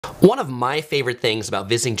One of my favorite things about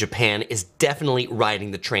visiting Japan is definitely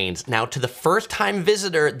riding the trains. Now, to the first-time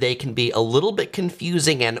visitor, they can be a little bit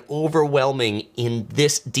confusing and overwhelming. In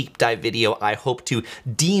this deep dive video, I hope to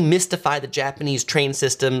demystify the Japanese train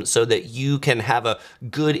system so that you can have a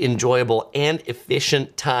good, enjoyable, and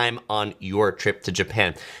efficient time on your trip to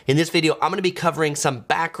Japan. In this video, I'm going to be covering some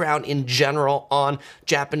background in general on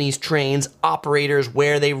Japanese trains, operators,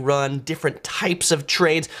 where they run, different types of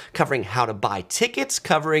trains, covering how to buy tickets,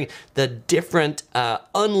 covering the different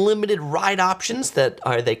unlimited ride options that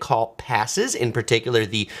they call passes, in particular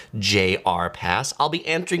the JR Pass. I'll be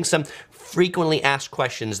answering some frequently asked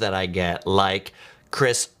questions that I get, like,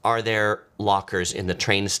 Chris, are there lockers in the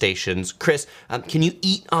train stations? Chris, can you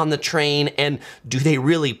eat on the train? And do they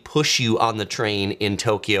really push you on the train in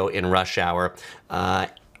Tokyo in rush hour?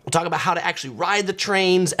 We'll talk about how to actually ride the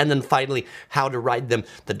trains, and then finally how to ride them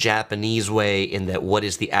the Japanese way, in that what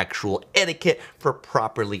is the actual etiquette for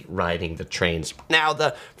properly riding the trains. Now,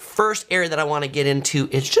 the first area that I want to get into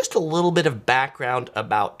is just a little bit of background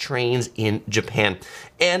about trains in Japan.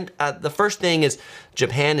 And the first thing is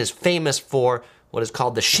Japan is famous for what is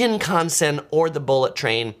called the Shinkansen, or the bullet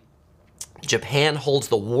train. Japan holds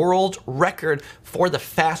the world record for the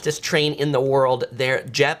fastest train in the world, their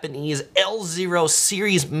Japanese L0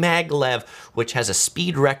 series maglev, which has a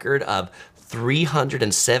speed record of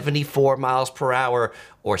 374 miles per hour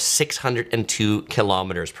or 602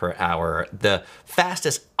 kilometers per hour. The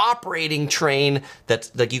fastest operating train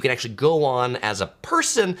that you can actually go on as a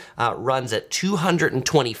person runs at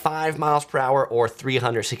 225 miles per hour or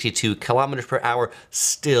 362 kilometers per hour.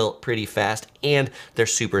 Still pretty fast, and they're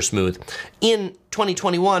super smooth. In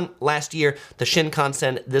 2021, last year, the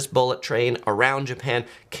Shinkansen, this bullet train around Japan,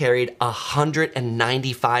 carried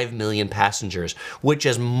 195 million passengers, which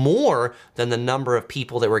is more than the number of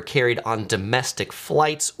people that were carried on domestic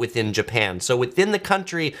flights within Japan. So within the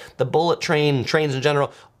country, the bullet train, trains in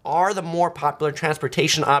general, are the more popular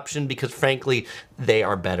transportation option because, frankly, they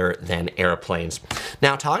are better than airplanes.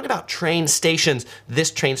 Now, talking about train stations, this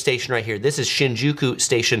train station right here, this is Shinjuku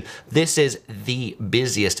Station. This is the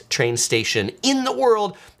busiest train station in the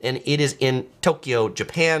world, and it is in Tokyo,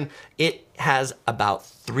 Japan. It has about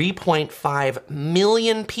 3.5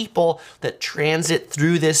 million people that transit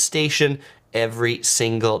through this station every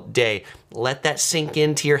single day. Let that sink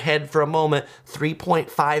into your head for a moment.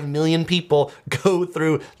 3.5 million people go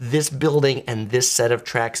through this building and this set of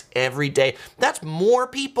tracks every day. That's more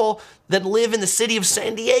people than live in the city of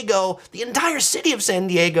San Diego, the entire city of San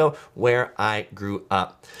Diego, where I grew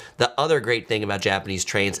up. The other great thing about Japanese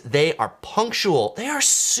trains, they are punctual. They are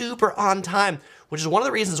super on time, which is one of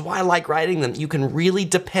the reasons why I like riding them. You can really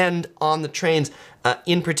depend on the trains.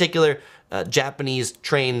 In particular, Japanese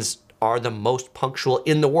trains are the most punctual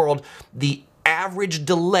in the world. The average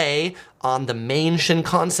delay on the main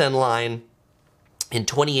Shinkansen line in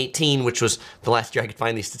 2018, which was the last year I could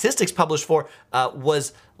find these statistics published for,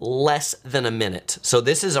 was less than a minute. So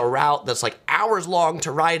this is a route that's like hours long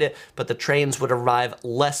to ride it, but the trains would arrive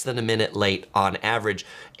less than a minute late on average.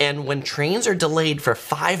 And when trains are delayed for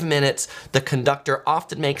 5 minutes, the conductor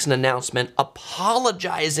often makes an announcement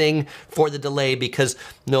apologizing for the delay because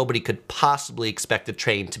nobody could possibly expect a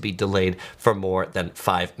train to be delayed for more than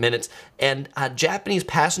 5 minutes. And Japanese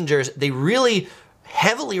passengers, they really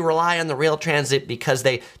heavily rely on the rail transit because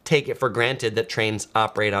they take it for granted that trains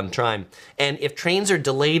operate on time. And if trains are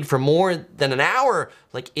delayed for more than an hour,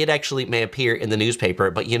 like, it actually may appear in the newspaper.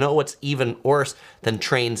 But you know what's even worse than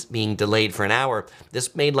trains being delayed for an hour?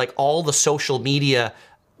 This made like all the social media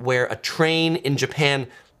where a train in Japan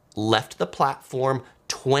left the platform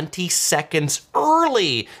 20 seconds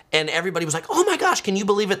early, and everybody was like, oh my gosh, can you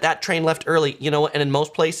believe it? That train left early. You know, and in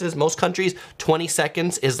most places, most countries, 20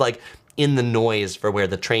 seconds is like in the noise for where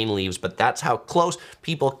the train leaves, but that's how close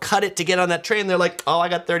people cut it to get on that train. They're like, oh, I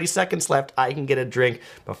got 30 seconds left. I can get a drink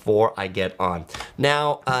before I get on.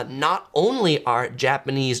 Now, not only are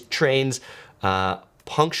Japanese trains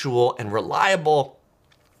punctual and reliable,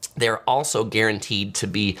 they're also guaranteed to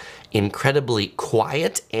be incredibly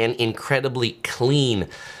quiet and incredibly clean.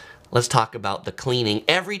 Let's talk about the cleaning.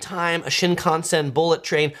 Every time a Shinkansen bullet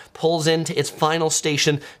train pulls into its final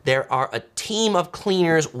station, there are a team of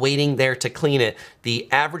cleaners waiting there to clean it. The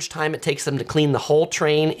average time it takes them to clean the whole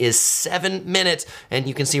train is 7 minutes. And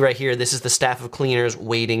you can see right here, this is the staff of cleaners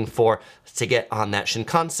waiting to get on that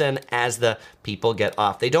Shinkansen as the people get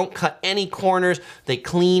off. They don't cut any corners. They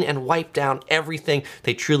clean and wipe down everything.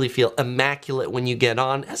 They truly feel immaculate when you get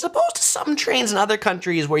on, as opposed to some trains in other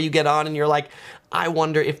countries where you get on and you're like, I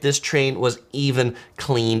wonder if this train was even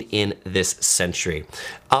cleaned in this century.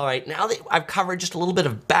 All right, now that I've covered just a little bit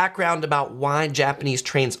of background about why Japanese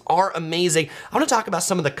trains are amazing, I want to talk about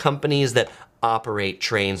some of the companies that operate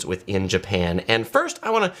trains within Japan. And first,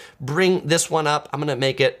 I want to bring this one up. I'm going to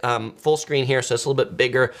make it full screen here, so it's a little bit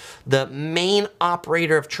bigger. The main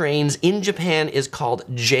operator of trains in Japan is called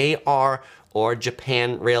JR, or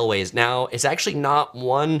Japan Railways. Now, it's actually not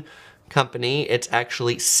one company. It's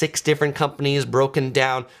actually 6 different companies broken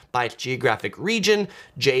down by geographic region.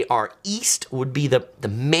 JR East would be the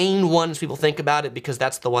main ones people think about it, because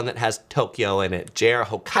that's the one that has Tokyo in it. JR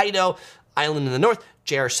Hokkaido, Island in the north,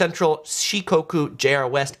 JR Central, Shikoku, JR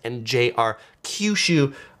West, and JR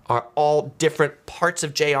Kyushu are all different parts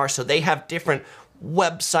of JR, so they have different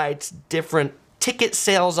websites, different ticket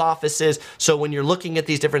sales offices. So when you're looking at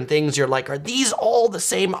these different things, you're like, are these all the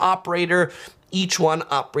same operator? Each one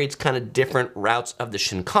operates kind of different routes of the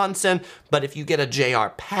Shinkansen, but if you get a JR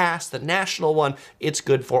Pass, the national one, it's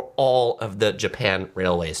good for all of the Japan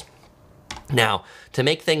railways. Now, to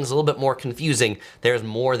make things a little bit more confusing, there's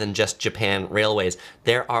more than just Japan Railways.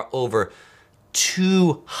 There are over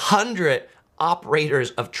 200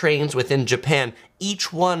 operators of trains within Japan.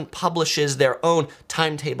 Each one publishes their own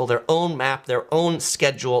timetable, their own map, their own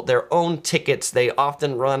schedule, their own tickets. They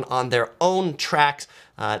often run on their own tracks.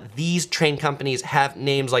 These train companies have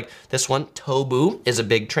names like this one. Tobu is a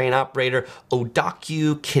big train operator,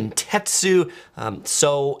 Odakyu, Kintetsu.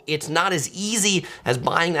 So it's not as easy as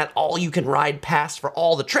buying that all-you-can-ride pass for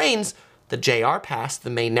all the trains. The JR Pass, the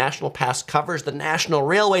main national pass, covers the national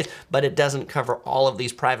railways, but it doesn't cover all of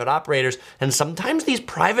these private operators. And sometimes these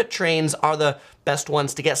private trains are the best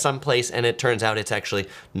ones to get someplace, and it turns out it's actually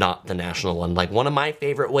not the national one. Like, one of my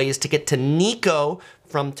favorite ways to get to Nikko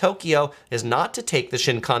from Tokyo is not to take the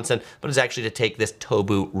Shinkansen, but is actually to take this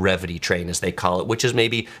Tobu Revity train, as they call it, which is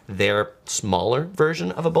maybe their smaller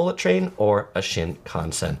version of a bullet train or a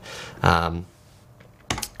Shinkansen. All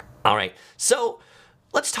right, so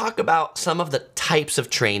let's talk about some of the types of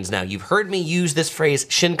trains now. You've heard me use this phrase,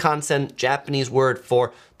 Shinkansen, Japanese word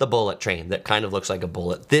for the bullet train that kind of looks like a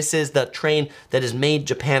bullet. This is the train that has made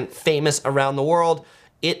Japan famous around the world.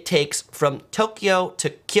 It takes from Tokyo to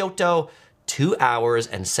Kyoto 2 hours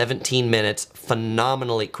and 17 minutes,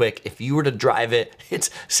 phenomenally quick. If you were to drive it, it's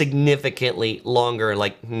significantly longer,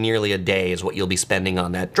 like nearly a day is what you'll be spending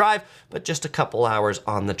on that drive, but just a couple hours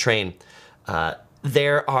on the train.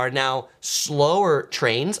 There are now slower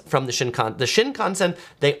trains from the Shinkansen. The Shinkansen,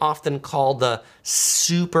 they often call the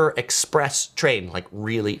super express train, like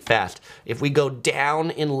really fast. If we go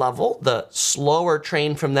down in level, the slower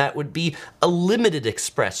train from that would be a limited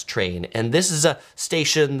express train. And this is a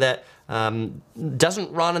station that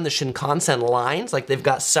doesn't run in the Shinkansen lines, like they've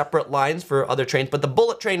got separate lines for other trains, but the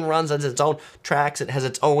bullet train runs on its own tracks. It has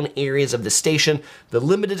its own areas of the station. The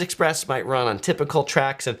limited express might run on typical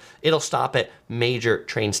tracks, and it'll stop at major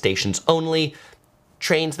train stations only.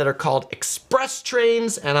 Trains that are called express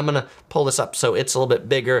trains, and I'm gonna pull this up so it's a little bit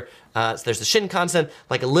bigger. So there's the Shinkansen,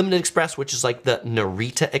 like a limited express, which is like the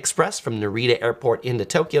Narita Express from Narita Airport into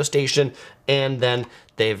Tokyo Station, and then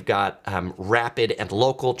they've got rapid and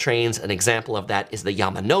local trains. An example of that is the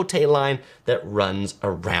Yamanote line that runs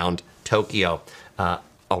around Tokyo. A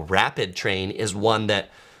rapid train is one that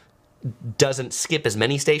doesn't skip as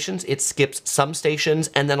many stations, it skips some stations,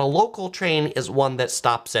 and then a local train is one that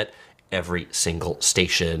stops at every single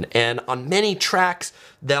station. And on many tracks,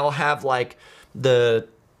 they'll have like the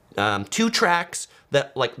 2 tracks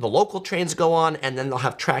that like the local trains go on, and then they'll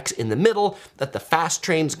have tracks in the middle that the fast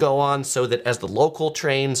trains go on, so that as the local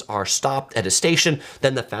trains are stopped at a station,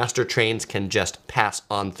 then the faster trains can just pass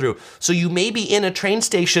on through. So you may be in a train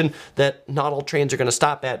station that not all trains are gonna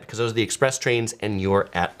stop at, because those are the express trains and you're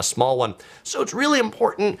at a small one. So it's really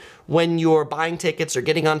important when you're buying tickets or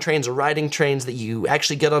getting on trains or riding trains that you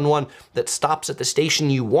actually get on one that stops at the station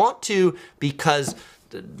you want to, because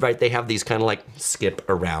right, they have these kind of like skip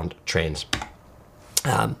around trains.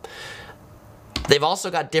 They've also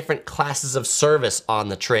got different classes of service on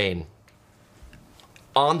the train.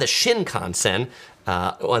 On the Shinkansen,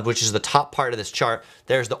 which is the top part of this chart,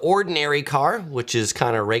 there's the ordinary car, which is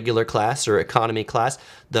kind of regular class or economy class,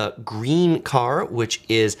 the green car, which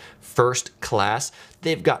is first class.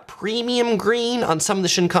 They've got premium green on some of the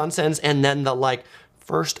Shinkansens, and then the like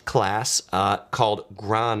first class called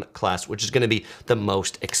Grand class, which is going to be the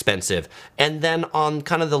most expensive. And then on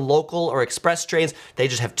kind of the local or express trains, they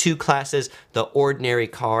just have 2 classes, the ordinary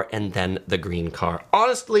car and then the green car.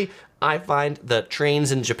 Honestly, I find the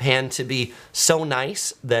trains in Japan to be so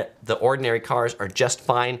nice that the ordinary cars are just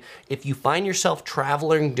fine. If you find yourself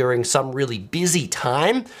traveling during some really busy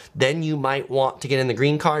time, then you might want to get in the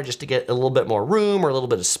green car just to get a little bit more room or a little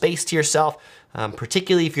bit of space to yourself,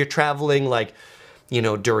 particularly if you're traveling like, you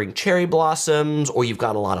know, during cherry blossoms or you've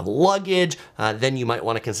got a lot of luggage, then you might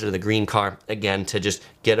want to consider the green car, again, to just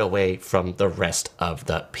get away from the rest of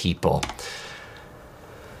the people.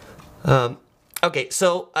 Okay,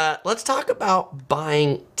 so let's talk about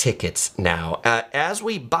buying tickets now. As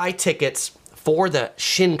we buy tickets for the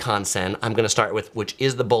Shinkansen, I'm going to start with, which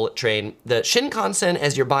is the bullet train. The Shinkansen,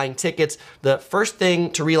 as you're buying tickets, the first thing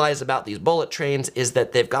to realize about these bullet trains is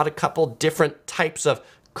that they've got a couple different types of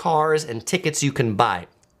cars and tickets you can buy.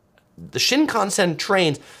 The Shinkansen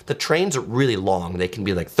trains, the trains are really long. They can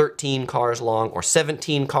be like 13 cars long or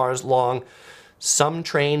 17 cars long. Some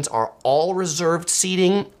trains are all reserved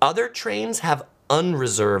seating. Other trains have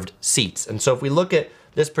unreserved seats. And so if we look at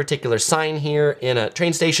this particular sign here in a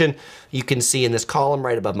train station, you can see in this column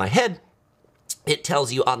right above my head, it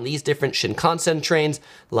tells you on these different Shinkansen trains,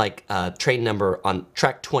 like train number on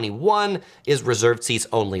track 21 is reserved seats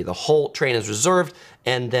only. The whole train is reserved.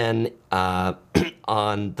 And then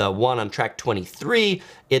on the one on track 23,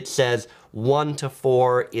 it says 1 to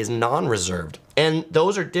 4 is non-reserved. And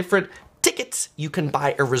those are different tickets. You can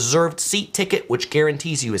buy a reserved seat ticket, which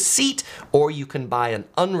guarantees you a seat, or you can buy an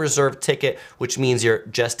unreserved ticket, which means you're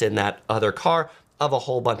just in that other car of a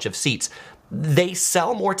whole bunch of seats. They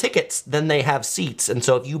sell more tickets than they have seats. And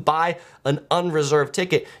so if you buy an unreserved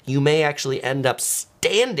ticket, you may actually end up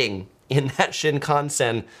standing in that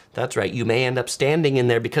Shinkansen. That's right, you may end up standing in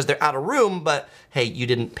there because they're out of room, but hey, you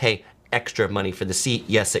didn't pay extra money for the seat.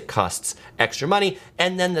 Yes, it costs extra money.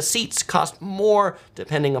 And then the seats cost more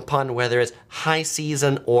depending upon whether it's high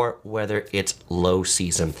season or whether it's low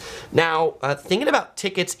season. Now, thinking about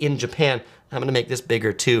tickets in Japan, I'm gonna make this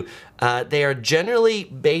bigger too. They are generally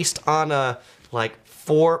based on a like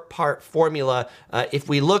 4-part formula. If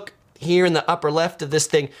we look here in the upper left of this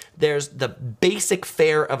thing, there's the basic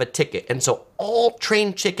fare of a ticket. And so all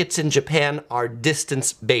train tickets in Japan are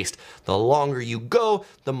distance-based. The longer you go,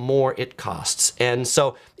 the more it costs. And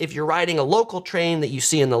so if you're riding a local train that you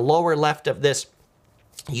see in the lower left of this,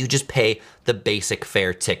 you just pay the basic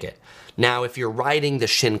fare ticket. Now, if you're riding the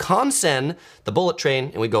Shinkansen, the bullet train,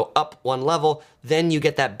 and we go up one level, then you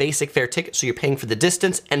get that basic fare ticket, so you're paying for the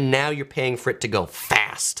distance, and now you're paying for it to go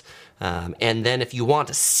fast. And then if you want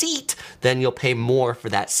a seat, then you'll pay more for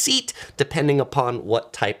that seat, depending upon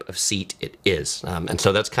what type of seat it is. And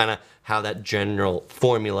so that's kind of how that general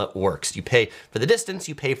formula works. You pay for the distance,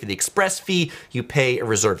 you pay for the express fee, you pay a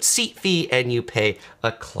reserved seat fee, and you pay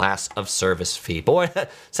a class of service fee. Boy, that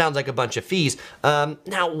sounds like a bunch of fees.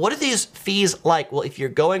 Now, what are these fees like? Well, if you're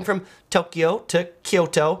going from Tokyo to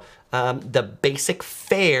Kyoto, the basic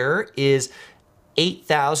fare is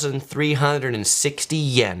 8,360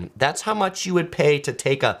 yen. That's how much you would pay to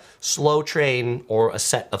take a slow train or a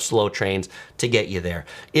set of slow trains to get you there.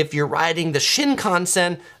 If you're riding the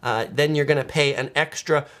Shinkansen, then you're gonna pay an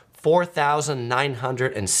extra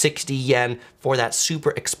 4,960 yen for that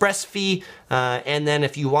super express fee. And then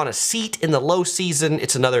if you want a seat in the low season,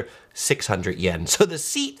 it's another 600 yen. So the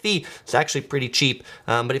seat fee is actually pretty cheap.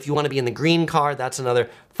 But if you want to be in the green car, that's another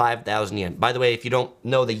 5,000 yen. By the way, if you don't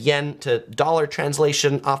know the yen to dollar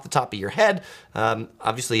translation off the top of your head,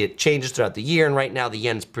 obviously it changes throughout the year, and right now the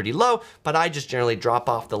yen's pretty low, but I just generally drop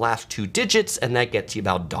off the last 2 digits, and that gets you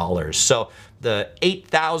about dollars. So the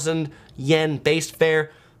 8,000 yen base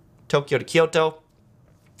fare, Tokyo to Kyoto,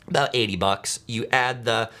 about 80 bucks. You add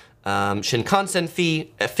the Shinkansen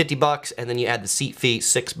fee at 50 bucks, and then you add the seat fee,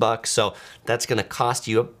 6 bucks. So that's gonna cost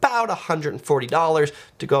you about $140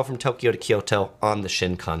 to go from Tokyo to Kyoto on the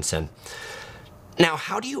Shinkansen. Now,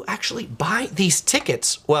 how do you actually buy these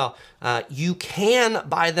tickets? Well, you can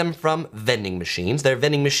buy them from vending machines. They're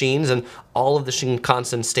vending machines in all of the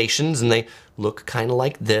Shinkansen stations, and they look kind of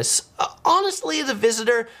like this. Honestly, as a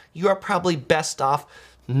visitor, you are probably best off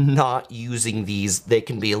not using these. They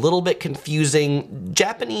can be a little bit confusing.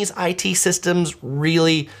 Japanese IT systems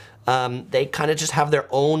really, they kind of just have their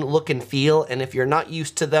own look and feel, and if you're not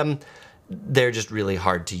used to them, they're just really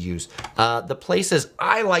hard to use. The places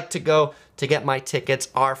I like to go to get my tickets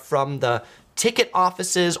are from the ticket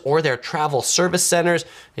offices or their travel service centers.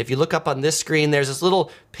 If you look up on this screen, there's this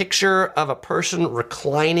little picture of a person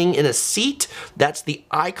reclining in a seat. That's the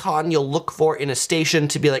icon you'll look for in a station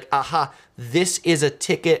to be like, aha, this is a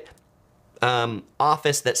ticket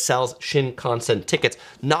office that sells Shinkansen tickets.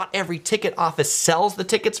 Not every ticket office sells the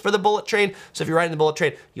tickets for the bullet train. So if you're riding the bullet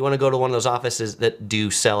train, you want to go to one of those offices that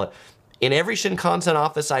do sell it. In every Shinkansen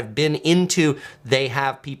office I've been into, they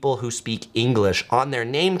have people who speak English. On their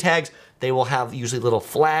name tags, they will have usually little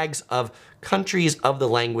flags of countries of the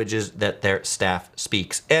languages that their staff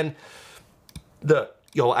speaks. And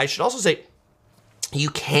I should also say, you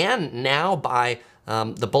can now buy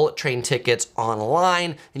the bullet train tickets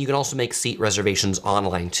online, and you can also make seat reservations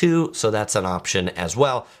online too, so that's an option as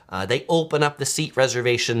well. They open up the seat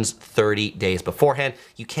reservations 30 days beforehand.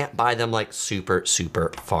 You can't buy them like super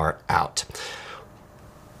far out.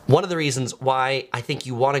 One of the reasons why I think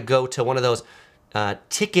you want to go to one of those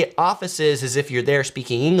ticket offices is if you're there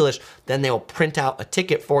speaking English, then they'll print out a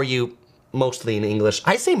ticket for you, mostly in English.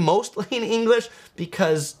 I say mostly in English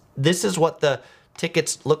because this is what the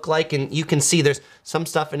tickets look like, and you can see there's some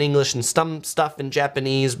stuff in English and some stuff in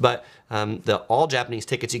Japanese, but the all Japanese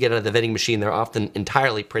tickets you get out of the vending machine, they're often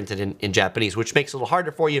entirely printed in Japanese, which makes it a little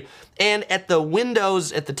harder for you. And at the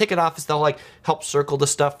windows at the ticket office, they'll like help circle the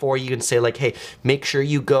stuff for you and say like, hey, make sure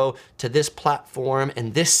you go to this platform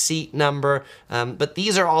and this seat number. But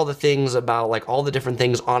these are all the things about like all the different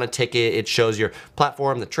things on a ticket. It shows your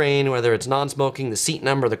platform, the train, whether it's non-smoking, the seat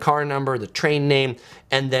number, the car number, the train name,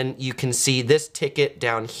 and then you can see this ticket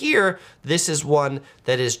down here. This is one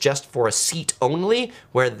that is just for a seat only,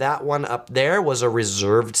 where that one up there was a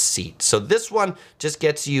reserved seat. So this one just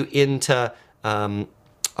gets you into a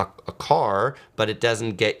car, but it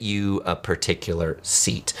doesn't get you a particular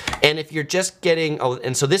seat. And if you're just getting,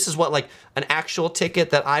 and so this is what like an actual ticket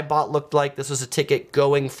that I bought looked like. This was a ticket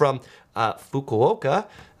going from Fukuoka,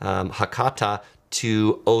 Hakata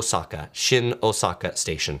to Osaka, Shin Osaka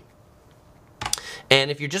Station. And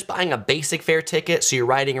if you're just buying a basic fare ticket, so you're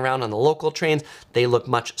riding around on the local trains, they look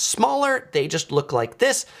much smaller. They just look like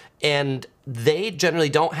this, and they generally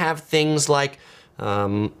don't have things like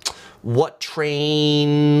what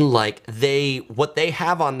train, like what they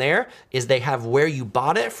have on there is they have where you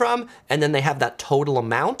bought it from, and then they have that total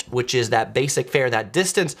amount, which is that basic fare, that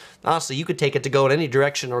distance. Honestly, you could take it to go in any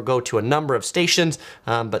direction or go to a number of stations,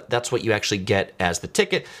 but that's what you actually get as the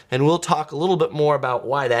ticket. And we'll talk a little bit more about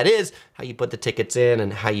why that is, how you put the tickets in,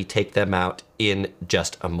 and how you take them out in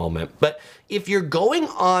just a moment. But if you're going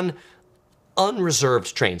on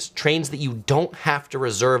unreserved trains that you don't have to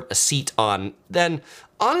reserve a seat on, then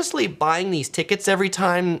honestly buying these tickets every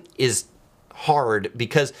time is hard,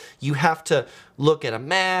 because you have to look at a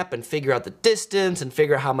map and figure out the distance and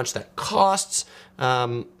figure out how much that costs,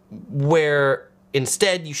 where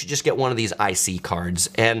instead you should just get one of these IC cards.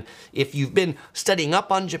 And if you've been studying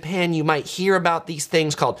up on Japan, you might hear about these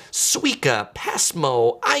things called Suica,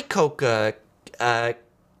 Pasmo, Ikoka,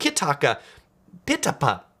 Kitaka,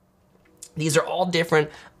 Pitapa. These are all different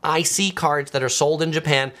IC cards that are sold in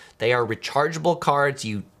Japan. They are rechargeable cards.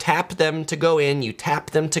 You tap them to go in, you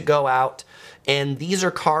tap them to go out. And these are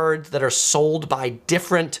cards that are sold by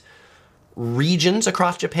different regions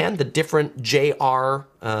across Japan, the different JR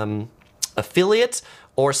affiliates,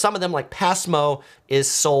 or some of them like Pasmo is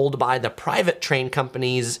sold by the private train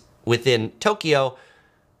companies within Tokyo.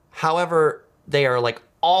 However, they are like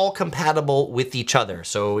all compatible with each other.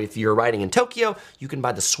 So if you're riding in Tokyo, you can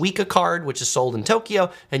buy the Suica card, which is sold in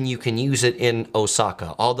Tokyo, and you can use it in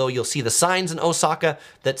Osaka. Although you'll see the signs in Osaka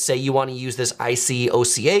that say you want to use this IC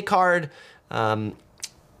OCA card,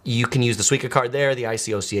 you can use the Suica card there, the IC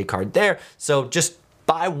OCA card there. So just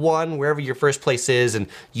buy one wherever your first place is and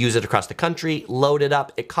use it across the country, load it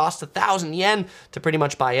up. It costs 1,000 yen to pretty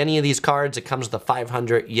much buy any of these cards. It comes with a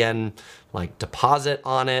 500 yen like deposit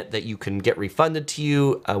on it that you can get refunded to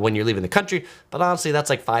you when you're leaving the country. But honestly, that's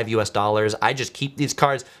like $5 US. I just keep these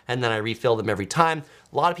cards and then I refill them every time.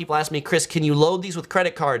 A lot of people ask me, Chris, can you load these with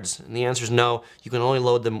credit cards? And the answer is no. You can only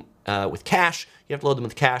load them with cash. You have to load them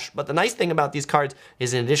with cash. But the nice thing about these cards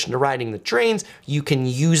is in addition to riding the trains, you can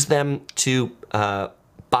use them to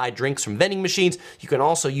buy drinks from vending machines. You can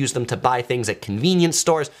also use them to buy things at convenience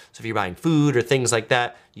stores. So if you're buying food or things like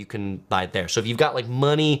that, you can buy it there. So if you've got like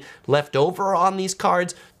money left over on these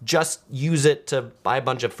cards, just use it to buy a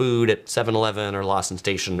bunch of food at 7-Eleven or Lawson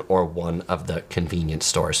Station or one of the convenience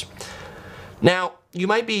stores. Now, you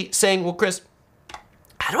might be saying, well, Chris,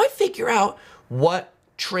 how do I figure out what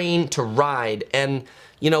train to ride? And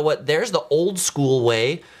you know what? There's the old school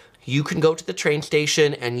way. You can go to the train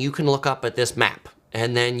station and you can look up at this map.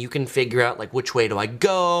 And then you can figure out like, which way do I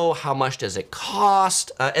go? How much does it cost?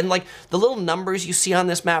 And like the little numbers you see on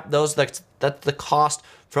this map, that's the cost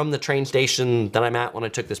from the train station that I'm at when I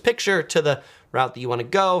took this picture to the route that you want to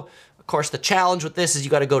go. Of course, the challenge with this is you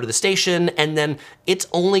got to go to the station, and then it's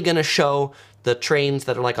only going to show the trains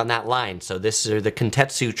that are like on that line. So this are the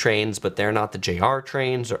Kintetsu trains, but they're not the JR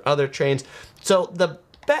trains or other trains. So the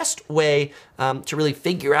best way to really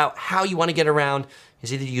figure out how you want to get around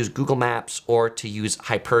is either to use Google Maps or to use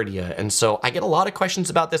Hyperdia. And so I get a lot of questions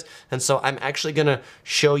about this, and so I'm actually gonna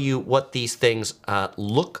show you what these things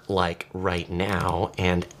look like right now.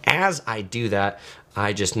 And as I do that,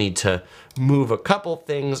 I just need to move a couple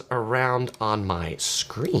things around on my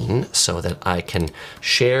screen so that I can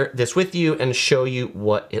share this with you and show you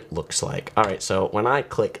what it looks like. All right, so when I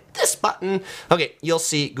click this button, okay, you'll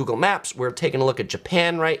see Google Maps. We're taking a look at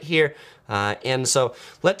Japan right here. And so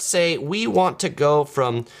let's say we want to go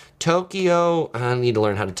from Tokyo, I need to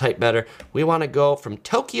learn how to type better. We want to go from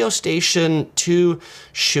Tokyo Station to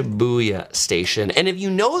Shibuya Station. And if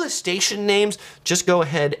you know the station names, just go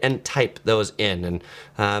ahead and type those in.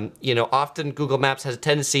 And, you know, often Google Maps has a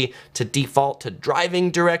tendency to default to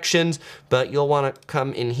driving directions, but you'll want to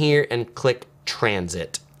come in here and click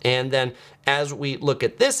transit. And then as we look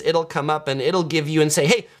at this, it'll come up and it'll give you and say,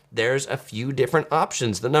 hey, there's a few different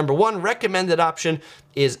options. The number one recommended option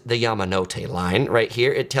is the Yamanote line right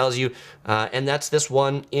here. It tells you, and that's this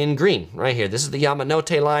one in green right here. This is the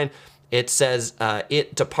Yamanote line. It says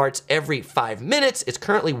it departs every 5 minutes. It's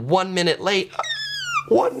currently 1 minute late.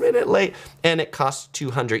 1 minute late, and it costs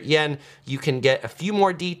 200 yen. You can get a few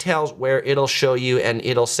more details where it'll show you and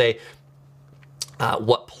it'll say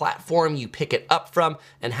what platform you pick it up from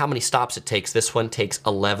and how many stops it takes. This one takes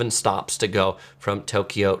 11 stops to go from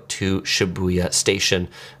Tokyo to Shibuya Station.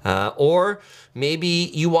 Or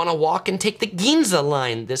maybe you want to walk and take the Ginza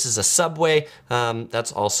line. This is a subway.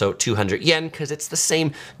 That's also 200 yen because it's the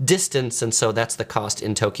same distance, and so that's the cost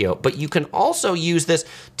in Tokyo. But you can also use this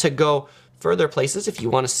to go further places. If you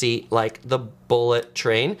want to see like the bullet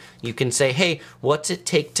train, you can say, hey, what's it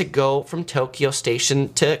take to go from Tokyo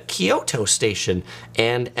Station to Kyoto Station?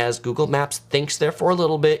 And as Google Maps thinks there for a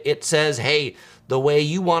little bit, it says, hey, the way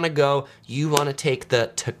you want to go, you want to take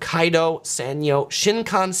the Tokaido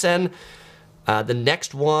Shinkansen. The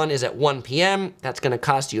next one is at 1 p.m. That's going to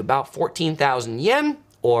cost you about 14,000 yen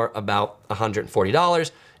or about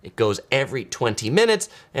 $140. It goes every 20 minutes,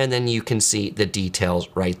 and then you can see the details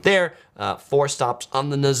right there. 4 stops on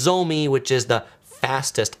the Nozomi, which is the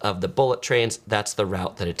fastest of the bullet trains. That's the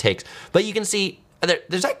route that it takes. But you can see,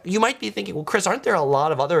 you might be thinking, well, Chris, aren't there a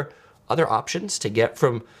lot of other options to get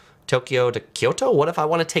from Tokyo to Kyoto? What if I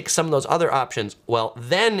want to take some of those other options? Well,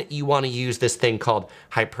 then you want to use this thing called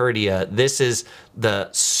Hyperdia. This is the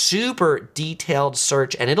super detailed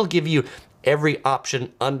search, and it'll give you every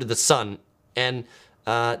option under the sun. And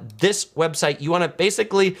this website, you want to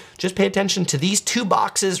basically just pay attention to these 2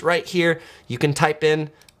 boxes right here. You can type in,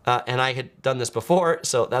 and I had done this before,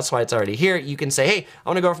 so that's why it's already here. You can say, hey, I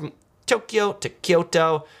want to go from Tokyo to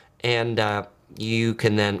Kyoto, and you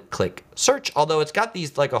can then click search. Although it's got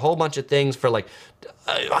these like a whole bunch of things for like,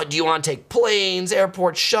 do you want to take planes,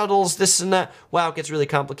 airports, shuttles, this and that? Wow, it gets really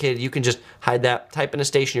complicated. You can just hide that, type in a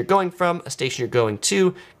station you're going from, a station you're going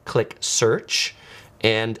to, click search,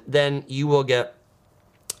 and then you will get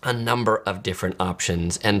a number of different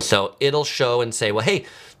options. And so it'll show and say, well, hey,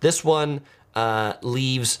 this one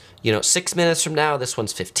leaves, 6 minutes from now. This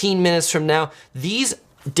one's 15 minutes from now. These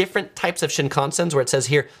different types of Shinkansens where it says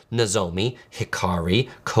here, Nozomi, Hikari,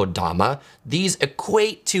 Kodama, these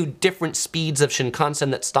equate to different speeds of Shinkansen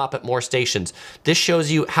that stop at more stations. This shows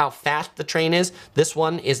you how fast the train is. This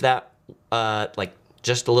one is that like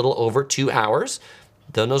just a little over 2 hours.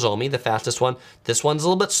 The Nozomi, the fastest one. This one's a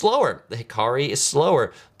little bit slower. The Hikari is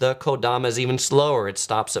slower. The Kodama is even slower. It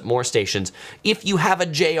stops at more stations. If you have a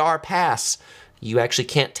JR pass, you actually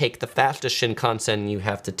can't take the fastest Shinkansen, you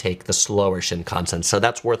have to take the slower Shinkansen. So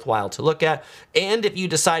that's worthwhile to look at. And if you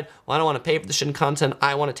decide, well, I don't want to pay for the Shinkansen,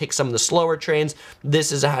 I want to take some of the slower trains,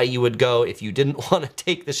 this is how you would go. If you didn't want to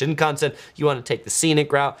take the Shinkansen, you want to take the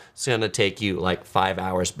scenic route, it's going to take you like 5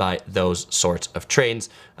 hours by those sorts of trains.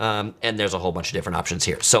 And there's a whole bunch of different options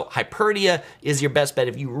here. So Hyperdia is your best bet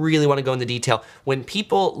if you really want to go into detail. When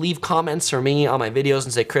people leave comments for me on my videos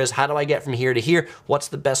and say, Chris, how do I get from here to here? What's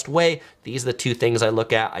the best way? These are the 2 things I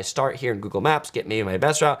look at. I start here in Google Maps, get maybe my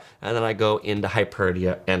best route, and then I go into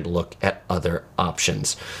Hyperdia and look at other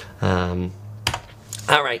options.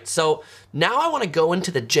 All right, so now I want to go into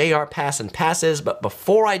the JR Pass and passes, but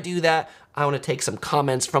before I do that, I want to take some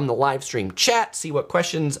comments from the live stream chat, see what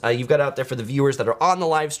questions you've got out there for the viewers that are on the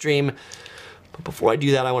live stream. But before I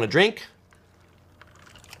do that, I want to drink,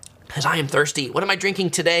 because I am thirsty. What am I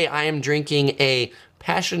drinking today? I am drinking a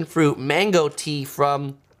passion fruit mango tea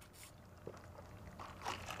from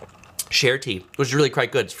Share Tea, which is really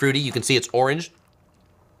quite good. It's fruity. You can see it's orange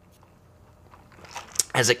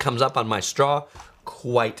as it comes up on my straw.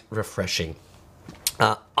 Quite refreshing.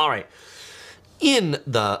 All right. in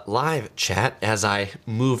the live chat as I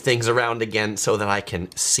move things around again so that I can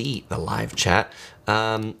see the live chat.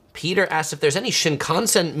 Peter asks if there's any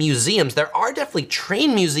Shinkansen museums. There are definitely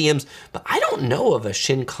train museums, but I don't know of a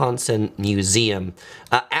Shinkansen museum.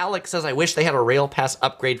 Alex says, I wish they had a rail pass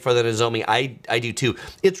upgrade for the Nozomi. I do too.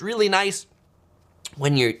 It's really nice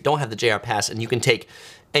when you don't have the JR pass and you can take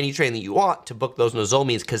any train that you want to book those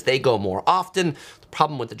Nozomis because they go more often. The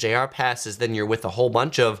problem with the JR pass is then you're with a whole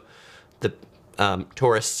bunch of the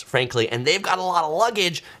tourists, frankly, and they've got a lot of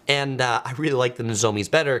luggage, and I really like the Nozomis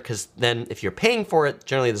better because then if you're paying for it,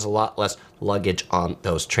 generally there's a lot less luggage on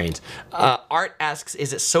those trains. Art asks,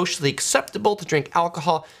 is it socially acceptable to drink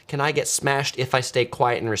alcohol? Can I get smashed if I stay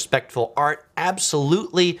quiet and respectful? Art,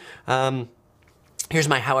 absolutely. Here's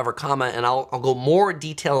my however comma, and I'll go more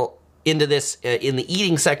detail into this in the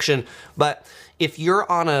eating section, but if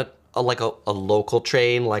you're on a local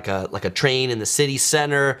train, like a train in the city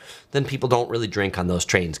center, then people don't really drink on those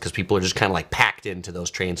trains because people are just kind of like packed into those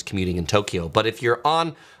trains commuting in Tokyo. But if you're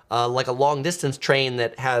on like a long distance train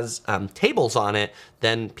that has tables on it,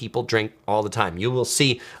 then people drink all the time. You will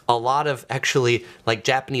see a lot of actually like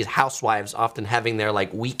Japanese housewives often having their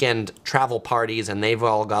like weekend travel parties, and they've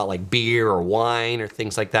all got like beer or wine or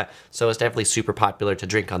things like that. So it's definitely super popular to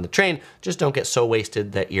drink on the train. Just don't get so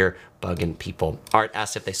wasted that you're bugging people. Art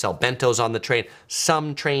asks if they sell bentos on the train.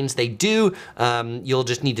 Some trains they do. You'll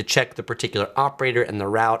just need to check the particular operator and the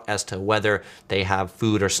route as to whether they have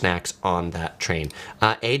food or snacks on that train.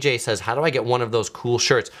 AJ says, how do I get one of those cool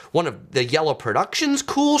shirts? One of the Yellow Productions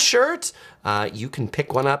cool shirts? You can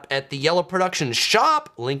pick one up at the Yellow Productions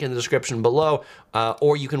shop, link in the description below,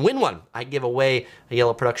 or you can win one. I give away a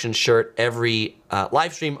Yellow Productions shirt every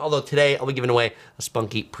live stream, although today I'll be giving away a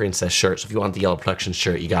Spunky Princess shirt. So if you want the Yellow Productions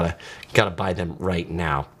shirt, you gotta buy them right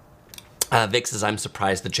now. Vic says, I'm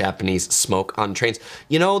surprised the Japanese smoke on trains.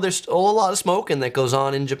 You know, there's still a lot of smoking that goes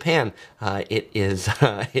on in Japan. It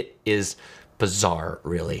is bizarre,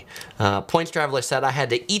 really. Points Traveler said, I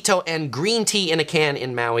had the Ito and green tea in a can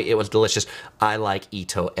in Maui. It was delicious. I like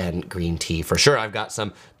Ito and green tea for sure. I've got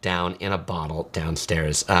some down in a bottle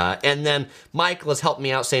downstairs. And then Michael has helped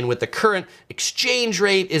me out saying with the current exchange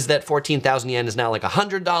rate is that 14,000 yen is now like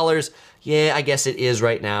 $100. Yeah, I guess it is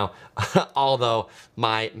right now. Although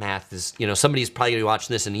my math is, you know, somebody's probably gonna be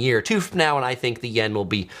watching this in a year or two from now, and I think the yen will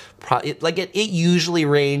be like it usually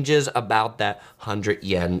ranges about that 100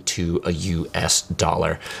 yen to a US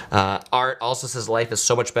dollar. Art also says life is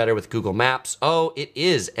so much better with Google Maps. Oh, it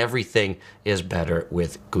is. Everything is better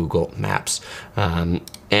with Google Maps.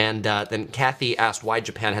 And then Kathy asked why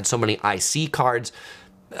Japan had so many IC cards.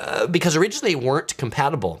 Because originally they weren't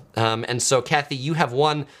compatible. And so, Kathy, you have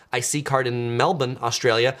one IC card in Melbourne,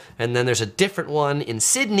 Australia, and then there's a different one in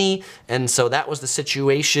Sydney. And so that was the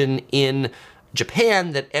situation in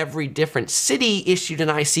Japan, that every different city issued an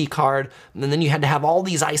IC card. And then you had to have all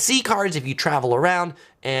these IC cards if you travel around.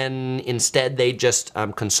 And instead, they just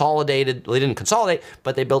consolidated. Well, they didn't consolidate,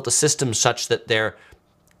 but they built a system such that they're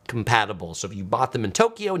compatible. So if you bought them in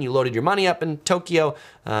Tokyo and you loaded your money up in Tokyo,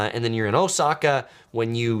 and then you're in Osaka,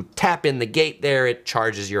 when you tap in the gate there, it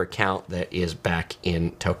charges your account that is back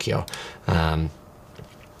in Tokyo. Art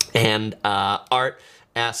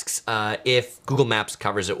asks if Google Maps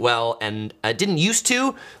covers it well, and it didn't used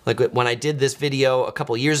to. Like when I did this video a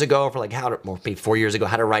couple years ago for like maybe 4 years ago,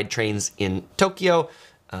 how to ride trains in Tokyo,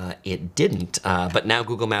 it didn't, but now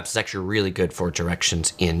Google Maps is actually really good for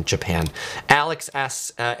directions in Japan. Alex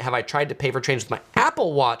asks, have I tried to pay for trains with my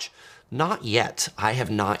Apple Watch? Not yet. I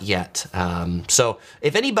have not yet. So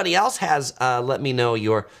if anybody else has, let me know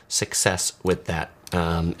your success with that.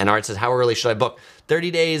 And Art says, how early should I book?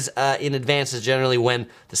 30 days in advance is generally when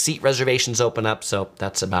the seat reservations open up, so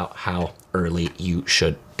that's about how early you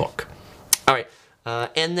should book. All right.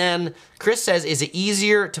 And then Chris says, is it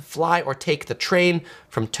easier to fly or take the train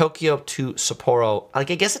from Tokyo to Sapporo?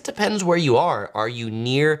 Like, I guess it depends where you are. Are you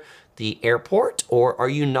near the airport or are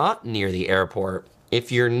you not near the airport? If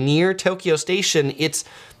you're near Tokyo Station, it's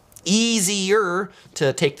easier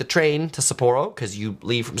to take the train to Sapporo because you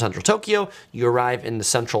leave from central Tokyo, you arrive in the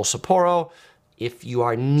central Sapporo. If you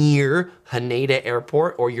are near Haneda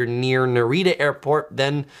Airport or you're near Narita Airport,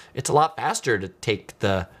 then it's a lot faster to take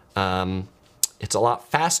the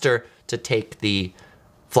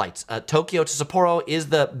flights. Tokyo to Sapporo is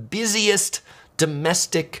the busiest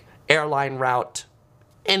domestic airline route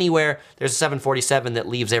anywhere. There's a 747 that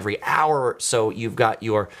leaves every hour, so you've got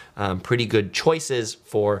your pretty good choices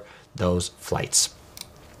for those flights.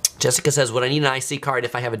 Jessica says, would I need an IC card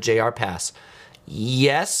if I have a JR pass?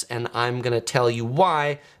 Yes, and I'm gonna tell you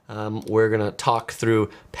why. We're gonna talk through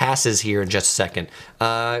passes here in just a second.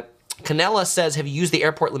 Canella says, have you used the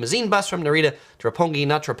airport limousine bus from Narita to Roppongi?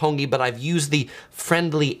 Not to Roppongi, but I've used the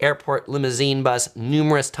friendly airport limousine bus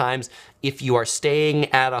numerous times. If you are staying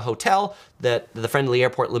at a hotel that the friendly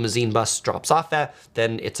airport limousine bus drops off at,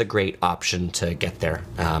 then it's a great option to get there.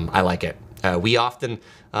 I like it. We often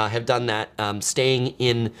have done that staying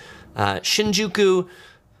in Shinjuku.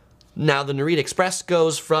 Now the Narita Express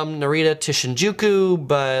goes from Narita to Shinjuku,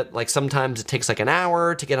 but like sometimes it takes like an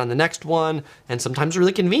hour to get on the next one, and sometimes it's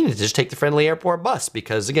really convenient to just take the friendly airport bus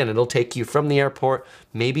because again, it'll take you from the airport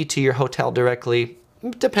maybe to your hotel directly.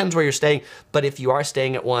 Depends where you're staying, but if you are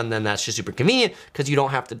staying at one, then that's just super convenient because you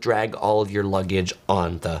don't have to drag all of your luggage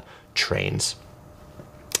on the trains.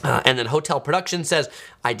 And then Hotel Production says,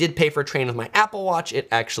 I did pay for a train with my Apple Watch. It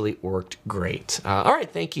actually worked great. All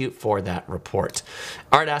right, thank you for that report.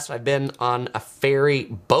 Art asks, I've been on a ferry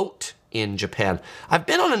boat in Japan. I've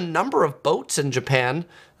been on a number of boats in Japan.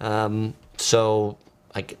 So,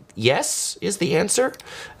 like, yes is the answer.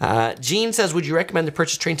 Jean says, would you recommend to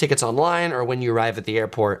purchase train tickets online or when you arrive at the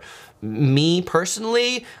airport? Me,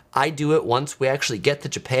 personally, I do it once we actually get to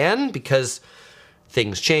Japan because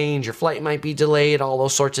things change, your flight might be delayed, all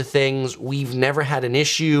those sorts of things. We've never had an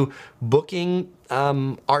issue booking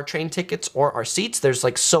our train tickets or our seats. There's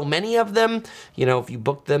like so many of them. You know, if you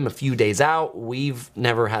book them a few days out, we've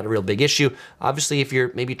never had a real big issue. Obviously, if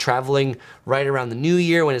you're maybe traveling right around the new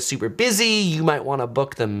year when it's super busy, you might want to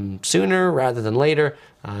book them sooner rather than later.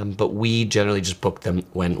 But we generally just book them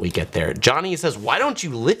when we get there. Johnny says, why don't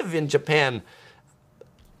you live in Japan?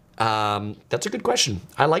 That's a good question.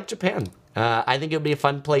 I like Japan. I think it would be a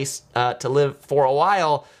fun place to live for a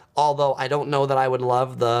while, although I don't know that I would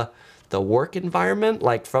love the work environment.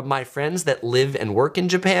 Like from my friends that live and work in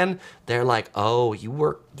Japan, they're like, oh, you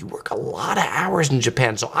work a lot of hours in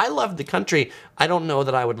Japan. So I love the country. I don't know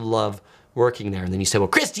that I would love working there. And then you say, well,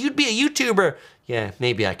 Chris, you'd be a YouTuber. Yeah,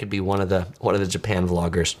 maybe I could be one of the Japan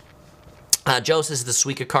vloggers. Joe says the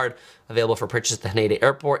Suica card available for purchase at the Haneda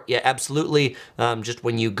Airport. Yeah, absolutely. Just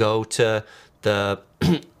when you go to the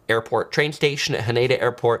airport train station at Haneda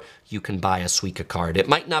Airport, you can buy a Suica card. It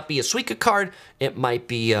might not be a Suica card. It might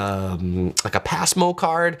be like a Passmo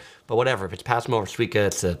card, but whatever. If it's Passmo or Suica,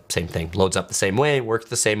 it's the same thing. Loads up the same way, works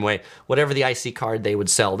the same way. Whatever the IC card they would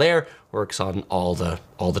sell there works on all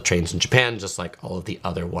the trains in Japan, just like all of the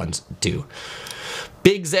other ones do.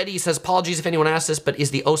 Big Zeddy says, apologies if anyone asked this, but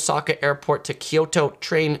is the Osaka Airport to Kyoto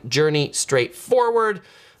train journey straightforward?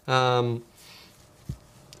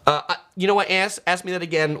 You know what? Ask me that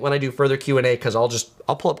again when I do further Q&A because I'll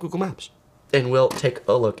pull up Google Maps and we'll take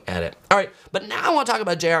a look at it. All right, but now I want to talk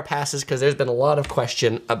about JR passes because there's been a lot of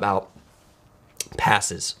question about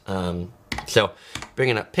passes. So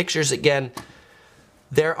bringing up pictures again.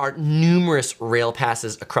 There are numerous rail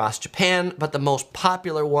passes across Japan, but the most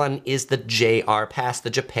popular one is the JR Pass, the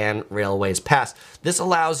Japan Railways Pass. This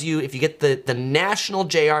allows you, if you get the national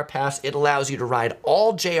JR Pass, it allows you to ride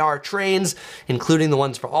all JR trains, including the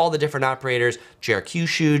ones for all the different operators, JR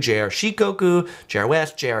Kyushu, JR Shikoku, JR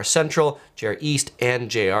West, JR Central, JR East,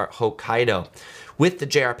 and JR Hokkaido. With the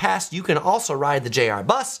JR Pass, you can also ride the JR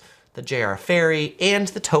Bus, the JR Ferry, and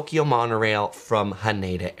the Tokyo Monorail from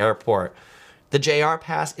Haneda Airport. The JR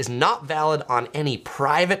Pass is not valid on any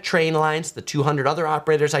private train lines, the 200 other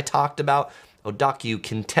operators I talked about, Odakyu,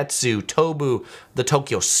 Kintetsu, Tobu, the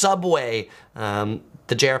Tokyo Subway.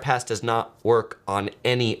 The JR Pass does not work on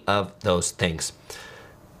any of those things.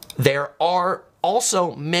 There are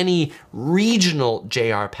also many regional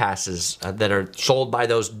JR Passes that are sold by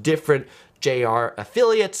those different JR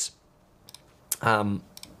affiliates.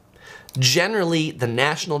 Generally, the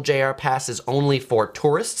national JR Pass is only for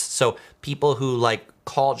tourists, so people who like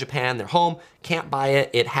call Japan their home can't buy it.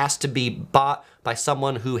 It has to be bought by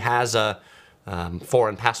someone who has a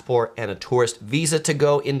foreign passport and a tourist visa to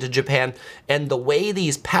go into Japan. And the way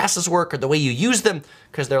these passes work, or the way you use them,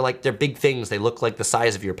 because they're big things, they look like the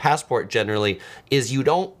size of your passport generally, is you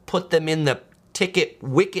don't put them in the ticket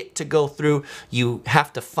wicket to go through. You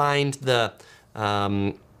have to find the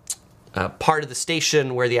part of the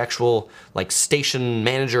station where the actual like station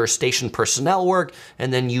manager or station personnel work,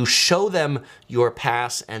 and then you show them your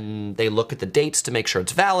pass and they look at the dates to make sure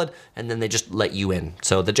it's valid, and then they just let you in.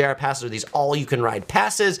 So the JR passes are these all-you-can-ride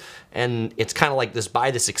passes, and it's kind of like this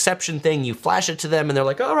buy this exception thing. You flash it to them and they're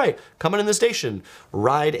like, all right, come on in the station,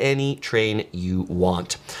 ride any train you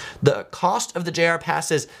want. The cost of the JR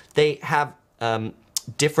passes, they have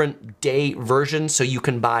different day versions, so you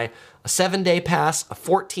can buy a 7-day pass, a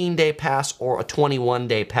 14-day pass, or a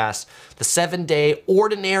 21-day pass. The 7-day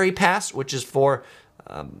ordinary pass, which is for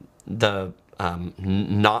the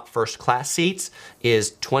not first class seats,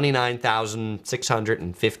 is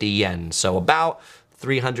 29,650 yen. So about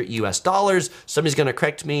 $300 US. Somebody's going to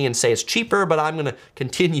correct me and say it's cheaper, but I'm going to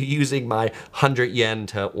continue using my 100 yen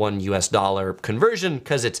to $1 US conversion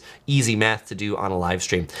because it's easy math to do on a live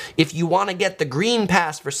stream. If you want to get the green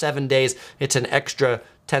pass for 7 days, it's an extra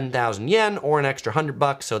 10,000 yen or an extra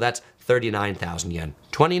 $100, so that's 39,000 yen.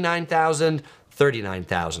 29,000,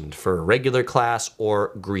 39,000 for a regular class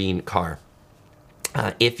or green car.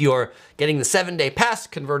 If you're getting the 7-day pass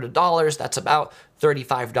converted dollars, that's about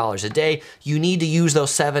 $35 a day. You need to use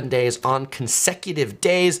those 7 days on consecutive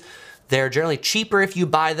days. They're generally cheaper if you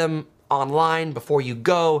buy them online before you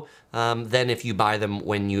go than if you buy them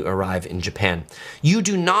when you arrive in Japan. You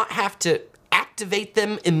do not have to activate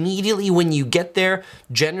them immediately when you get there.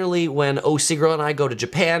 Generally, when Osiguro and I go to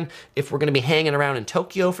Japan, if we're going to be hanging around in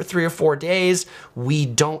Tokyo for 3 or 4 days, we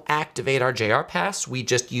don't activate our JR pass. We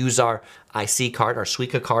just use our IC card, our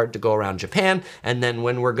Suica card, to go around Japan. And then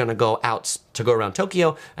when we're going to go out to go around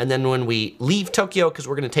Tokyo, and then when we leave Tokyo, because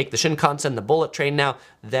we're going to take the Shinkansen, the bullet train now,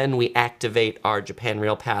 then we activate our Japan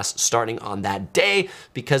Rail Pass starting on that day,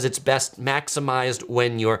 because it's best maximized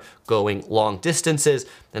when you're going long distances.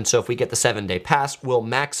 And so if we get the 7-day pass, we'll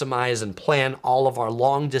maximize and plan all of our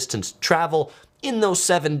long distance travel in those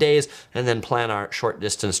 7 days, and then plan our short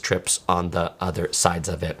distance trips on the other sides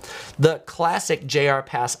of it. The classic JR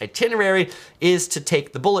Pass itinerary is to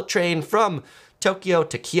take the bullet train from Tokyo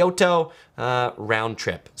to Kyoto round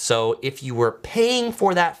trip. So if you were paying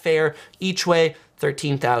for that fare each way,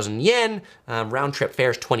 13,000 yen, round trip fare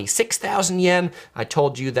is 26,000 yen. I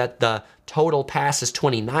told you that the total pass is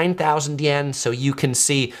 29,000 yen, so you can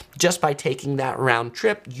see just by taking that round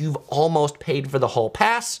trip, you've almost paid for the whole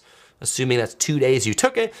pass. Assuming that's 2 days you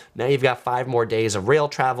took it, now you've got 5 more days of rail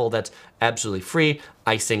travel that's absolutely free,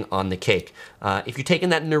 icing on the cake. If you're taking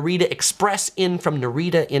that Narita Express in from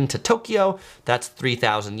Narita into Tokyo, that's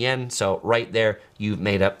 3,000 yen. So right there, you've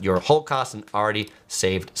made up your whole cost and already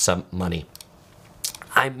saved some money.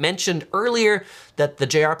 I mentioned earlier that the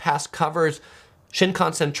JR Pass covers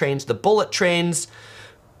Shinkansen trains, the bullet trains,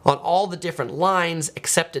 on all the different lines,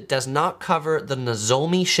 except it does not cover the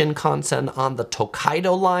Nozomi Shinkansen on the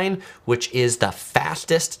Tokaido line, which is the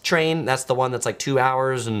fastest train. That's the one that's like 2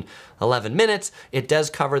 hours and 11 minutes. It does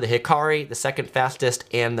cover the Hikari, the second fastest,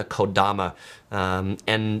 and the Kodama.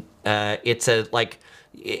 It's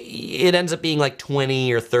it ends up being like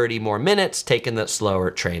 20 or 30 more minutes taking the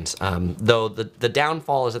slower trains. Though the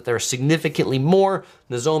downfall is that there are significantly more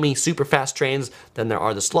Nozomi super fast trains than there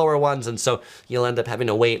are the slower ones, and so you'll end up having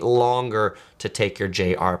to wait longer to take your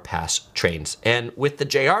JR Pass trains. And with the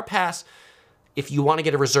JR Pass, if you want to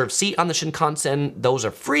get a reserved seat on the Shinkansen, those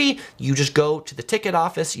are free. You just go to the ticket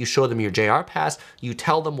office, you show them your JR Pass, you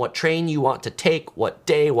tell them what train you want to take, what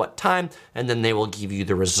day, what time, and then they will give you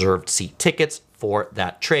the reserved seat tickets for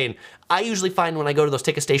that train. I usually find when I go to those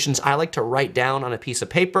ticket stations, I like to write down on a piece of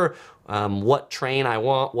paper what train I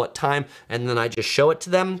want, what time, and then I just show it to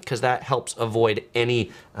them because that helps avoid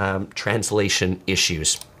any translation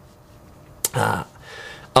issues.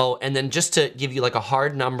 Oh, and then just to give you like a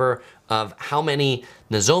hard number of how many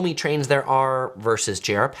Nozomi trains there are versus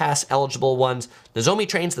JR Pass eligible ones. Nozomi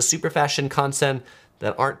trains, the super fast Shinkansen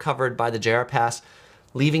that aren't covered by the JR Pass,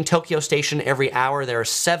 leaving Tokyo Station every hour. There are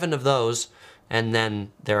 7 of those, and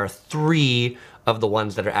then there are 3 of the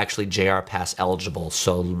ones that are actually JR Pass eligible.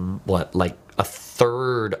 So what, like a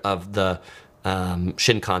third of the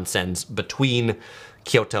Shinkansens between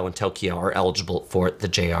Kyoto and Tokyo are eligible for the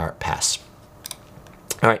JR Pass.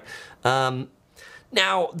 All right.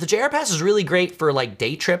 Now, the JR Pass is really great for like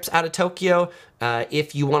day trips out of Tokyo.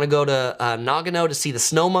 If you want to go to Nagano to see the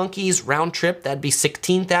snow monkeys, round trip, that'd be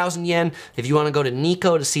 16,000 yen. If you want to go to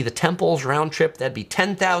Nikko to see the temples, round trip, that'd be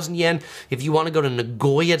 10,000 yen. If you want to go to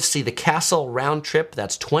Nagoya to see the castle, round trip,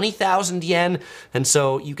 that's 20,000 yen. And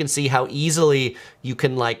so you can see how easily you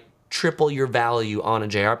can like triple your value on a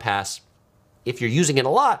JR Pass. If you're using it a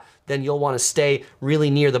lot, then you'll want to stay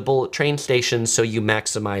really near the bullet train station so you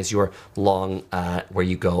maximize your long, where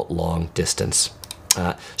you go long distance.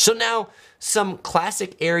 So now, some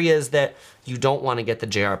classic areas that you don't want to get the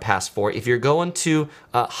JR Pass for. If you're going to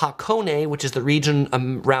Hakone, which is the region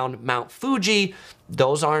around Mount Fuji,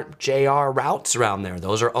 those aren't JR routes around there.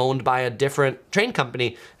 Those are owned by a different train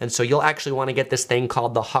company. And so you'll actually want to get this thing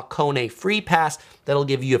called the Hakone Free Pass that'll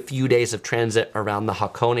give you a few days of transit around the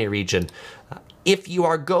Hakone region. If you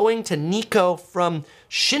are going to Nikko from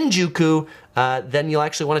Shinjuku, then you'll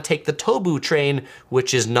actually want to take the Tobu train,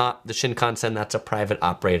 which is not the Shinkansen, that's a private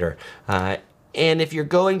operator. And if you're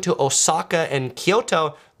going to Osaka and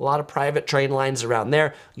Kyoto, a lot of private train lines around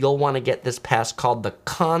there, you'll want to get this pass called the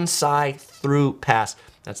Kansai Through Pass.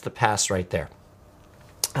 That's the pass right there.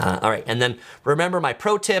 All right, and then remember my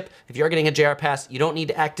pro tip, if you're getting a JR Pass, you don't need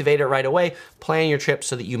to activate it right away. Plan your trip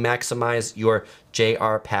so that you maximize your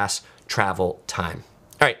JR Pass travel time.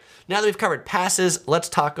 All right, now that we've covered passes, let's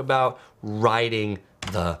talk about riding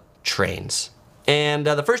the trains. And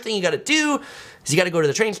the first thing you gotta do is you gotta go to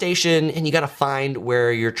the train station and you gotta find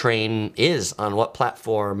where your train is, on what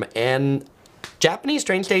platform. And Japanese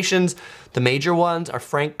train stations, the major ones, are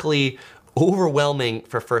frankly overwhelming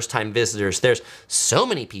for first-time visitors. There's so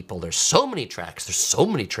many people, there's so many tracks, there's so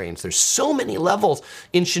many trains, there's so many levels.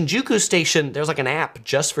 In Shinjuku Station, there's like an app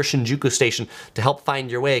just for Shinjuku Station to help find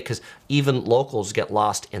your way, because even locals get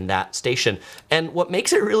lost in that station. And what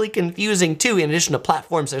makes it really confusing too, in addition to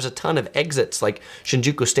platforms, there's a ton of exits. Like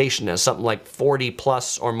Shinjuku Station has something like 40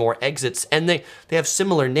 plus or more exits, and they have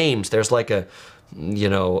similar names. There's like a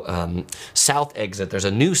south exit, there's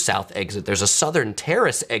a new south exit, there's a southern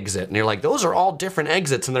terrace exit, and you're like, those are all different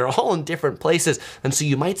exits and they're all in different places. And so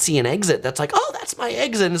you might see an exit that's like, oh, that's my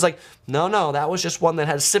exit. And it's like, no, that was just one that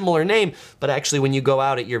has a similar name. But actually when you go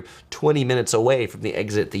out, you're 20 minutes away from the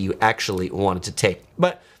exit that you actually wanted to take.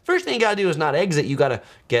 But first thing you gotta do is not exit, you gotta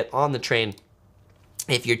get on the train.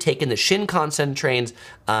 If you're taking the Shinkansen trains,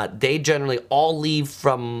 they generally all leave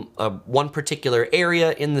from one particular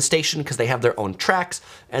area in the station because they have their own tracks,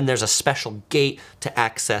 and there's a special gate to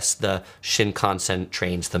access the Shinkansen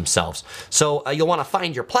trains themselves. So you'll want to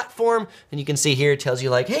find your platform, and you can see here it tells you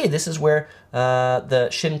like, hey, this is where the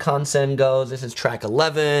Shinkansen goes. This is track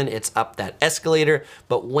 11. It's up that escalator.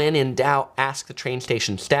 But when in doubt, ask the train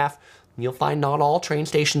station staff. You'll find not all train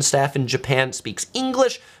station staff in Japan speaks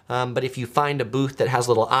English, but if you find a booth that has a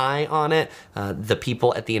little I on it, the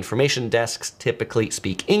people at the information desks typically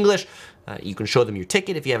speak English. You can show them your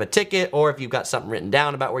ticket if you have a ticket, or if you've got something written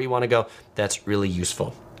down about where you want to go. That's really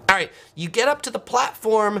useful. All right, you get up to the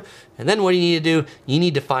platform, and then what do you need to do? You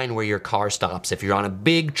need to find where your car stops. If you're on a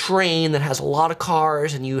big train that has a lot of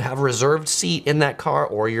cars and you have a reserved seat in that car,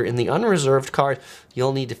 or you're in the unreserved car,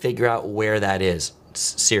 you'll need to figure out where that is.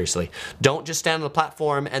 Seriously, don't just stand on the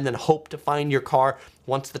platform and then hope to find your car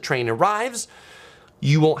once the train arrives.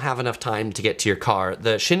 You won't have enough time to get to your car.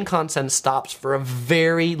 The Shinkansen stops for a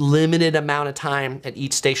very limited amount of time at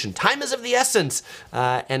each station. Time is of the essence,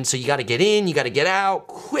 and so you got to get in, you got to get out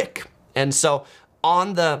quick. And so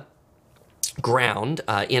on the ground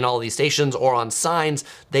in all these stations or on signs,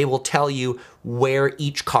 they will tell you where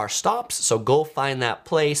each car stops. So go find that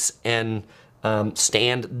place and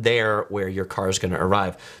stand there where your car is going to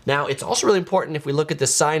arrive. Now, it's also really important, if we look at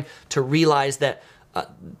this sign, to realize that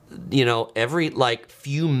every like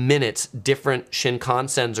few minutes, different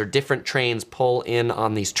Shinkansens or different trains pull in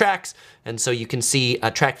on these tracks. And so you can see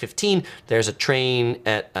track 15, there's a train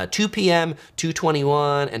at 2 p.m.,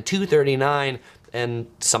 2:21, and 2:39. And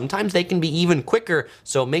sometimes they can be even quicker,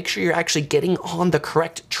 so make sure you're actually getting on the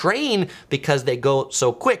correct train because they go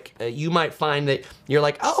so quick. You might find that you're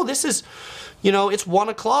like, oh, this is, it's 1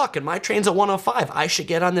 o'clock and my train's at 1:05. I should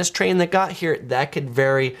get on this train that got here. That could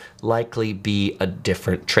very likely be a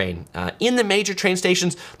different train. In the major train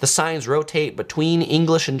stations, the signs rotate between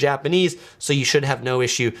English and Japanese, so you should have no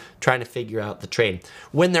issue trying to figure out the train.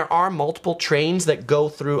 When there are multiple trains that go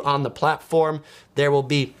through on the platform, there will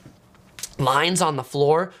be lines on the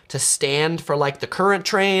floor to stand for like the current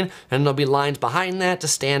train, and there'll be lines behind that to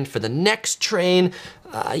stand for the next train.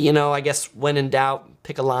 I guess when in doubt,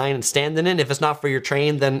 pick a line and stand in it. If it's not for your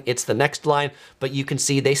train, then it's the next line. But you can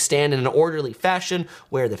see they stand in an orderly fashion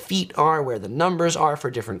where the feet are, where the numbers are for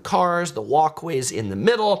different cars, the walkways in the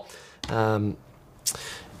middle. And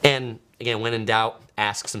again, when in doubt,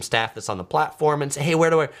 ask some staff that's on the platform and say, hey, where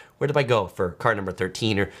do I go for car number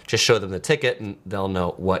 13? Or just show them the ticket and they'll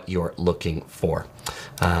know what you're looking for.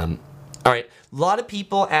 All right, a lot of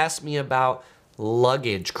people ask me about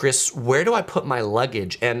luggage. Chris, where do I put my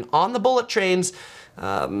luggage? And on the bullet trains,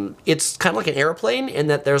 it's kind of like an airplane in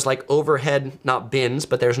that there's like overhead, not bins,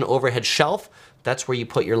 but there's an overhead shelf. That's where you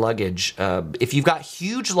put your luggage. If you've got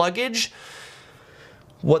huge luggage,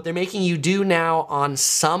 what they're making you do now on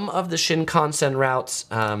some of the Shinkansen routes,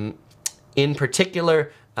 in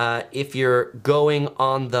particular, if you're going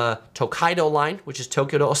on the Tokaido line, which is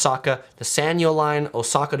Tokyo to Osaka, the Sanyo line,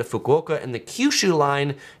 Osaka to Fukuoka, and the Kyushu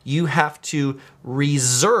line, you have to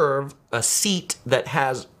reserve a seat that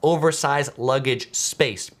has oversized luggage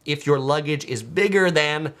space if your luggage is bigger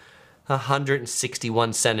than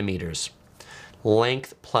 161 centimeters.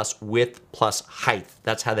 Length plus width plus height.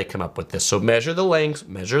 That's how they come up with this. So measure the length,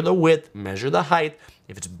 measure the width, measure the height.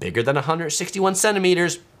 If it's bigger than 161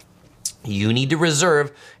 centimeters, you need to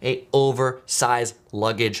reserve a oversized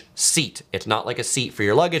luggage seat. It's not like a seat for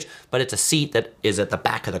your luggage, but it's a seat that is at the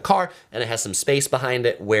back of the car, and it has some space behind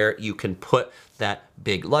it where you can put that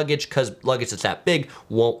big luggage, because luggage that's that big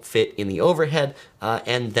won't fit in the overhead,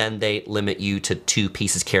 and then they limit you to 2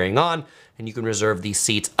 pieces carrying on, and you can reserve these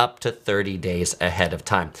seats up to 30 days ahead of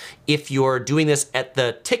time. If you're doing this at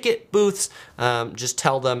the ticket booths, just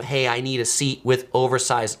tell them, hey, I need a seat with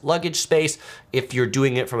oversized luggage space. If you're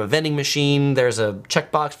doing it from a vending machine, there's a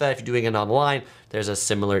checkbox for that. If you're doing it online, there's a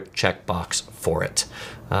similar checkbox for it.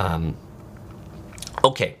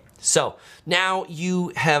 Okay, so now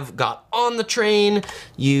you have got on the train,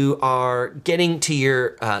 you are getting to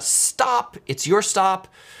your stop, it's your stop.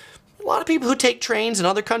 A lot of people who take trains in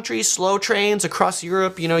other countries, slow trains across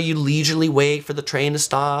Europe, you know, you leisurely wait for the train to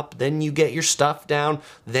stop, then you get your stuff down,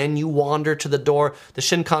 then you wander to the door. The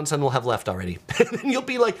Shinkansen will have left already. And you'll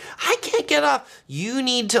be like, I can't get up. You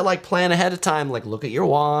need to like plan ahead of time, like look at your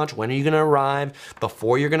watch, when are you gonna arrive?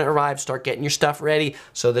 Before you're gonna arrive, start getting your stuff ready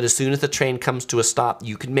so that as soon as the train comes to a stop,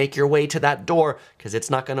 you can make your way to that door, because it's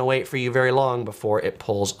not gonna wait for you very long before it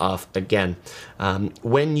pulls off again.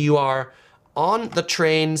 When you are on the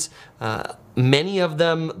trains, many of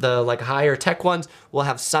them, the like higher tech ones, will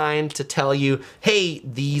have signs to tell you, hey,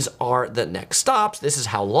 these are the next stops. This is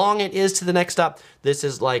how long it is to the next stop. This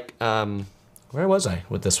is like, where was I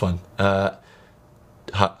with this one?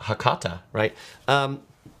 Hakata, right? And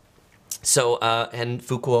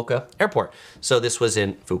Fukuoka Airport. So this was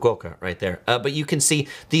in Fukuoka right there. But you can see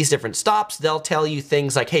these different stops. They'll tell you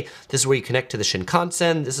things like, hey, this is where you connect to the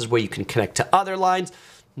Shinkansen. This is where you can connect to other lines.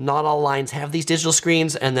 Not all lines have these digital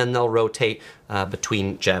screens, and then they'll rotate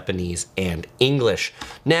between Japanese and English.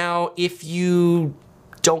 Now, if you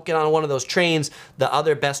don't get on one of those trains, the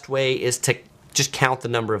other best way is to just count the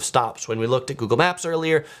number of stops. When we looked at Google Maps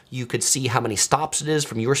earlier, you could see how many stops it is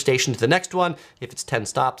from your station to the next one. If it's 10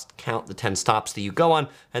 stops, count the 10 stops that you go on,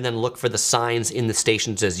 and then look for the signs in the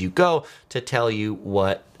stations as you go to tell you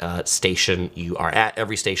what station you are at.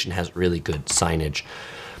 Every station has really good signage.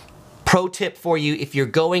 Pro tip for you, if you're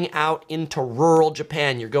going out into rural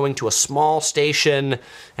Japan, you're going to a small station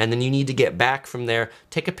and then you need to get back from there,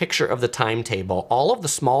 take a picture of the timetable. All of the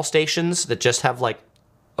small stations that just have like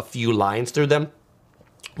a few lines through them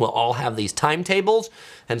will all have these timetables.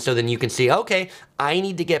 And so then you can see, okay, I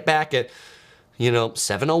need to get back at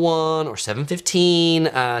 7:01 or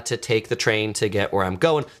 7:15 to take the train to get where I'm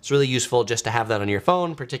going. It's really useful just to have that on your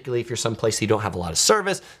phone, particularly if you're someplace you don't have a lot of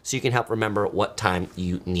service, so you can help remember what time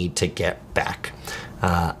you need to get back.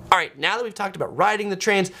 All right, now that we've talked about riding the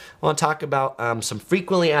trains, I want to talk about some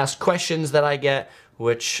frequently asked questions that I get,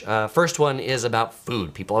 which first one is about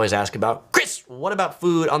food. People always ask about, Chris, what about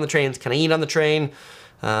food on the trains? Can I eat on the train?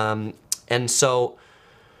 And so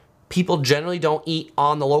people generally don't eat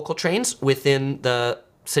on the local trains within the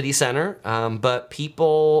city center, but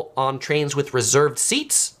people on trains with reserved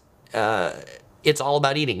seats, it's all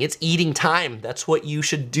about eating. It's eating time. That's what you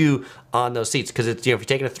should do on those seats, because it's, if you're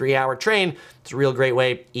taking a 3-hour train, it's a real great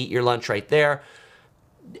way. Eat your lunch right there.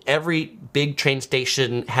 Every big train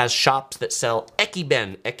station has shops that sell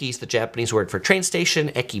ekiben. Eki is the Japanese word for train station.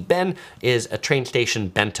 Ekiben is a train station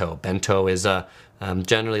bento. Bento is a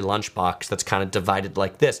generally lunchbox that's kind of divided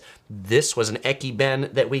like this. This was an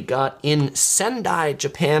ekiben that we got in Sendai,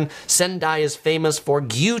 Japan. Sendai is famous for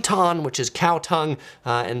gyutan, which is cow tongue,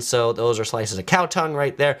 and so those are slices of cow tongue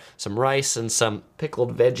right there, some rice and some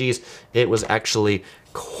pickled veggies. It was actually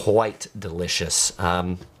quite delicious.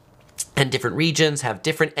 And different regions have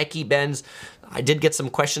different ekibens. I did get some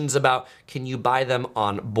questions about, can you buy them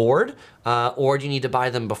on board or do you need to buy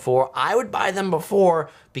them before? I would buy them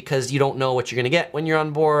before, because you don't know what you're gonna get when you're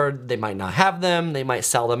on board. They might not have them, they might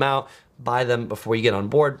sell them out. Buy them before you get on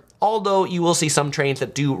board. Although you will see some trains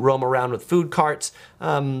that do roam around with food carts,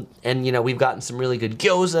 and we've gotten some really good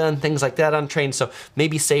gyoza and things like that on trains, so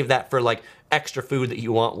maybe save that for like extra food that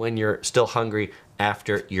you want when you're still hungry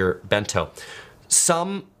after your bento.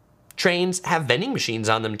 Some trains have vending machines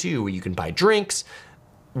on them too, where you can buy drinks.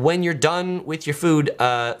 When you're done with your food,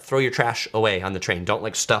 throw your trash away on the train. Don't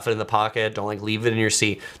like stuff it in the pocket, don't like leave it in your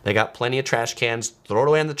seat. They got plenty of trash cans, throw it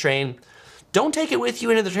away on the train. Don't take it with you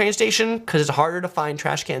into the train station, because it's harder to find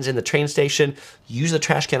trash cans in the train station. Use the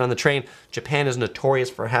trash can on the train. Japan is notorious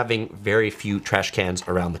for having very few trash cans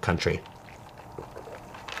around the country.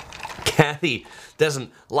 Kathy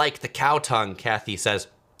doesn't like the cow tongue. Kathy says,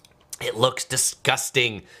 it looks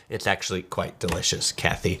disgusting. It's actually quite delicious,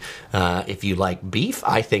 Kathy. If you like beef,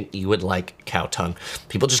 I think you would like cow tongue.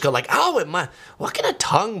 People just go like, oh, what can a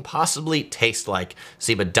tongue possibly taste like?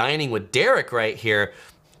 See, but dining with Derek right here,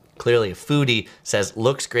 clearly a foodie, says,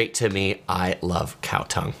 looks great to me. I love cow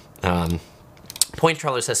tongue. Point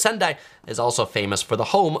Trawler says Sendai is also famous for the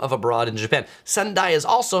home of abroad in Japan. Sendai is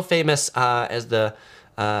also famous as the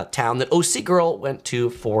town that OC Girl went to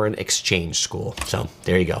foreign exchange school. So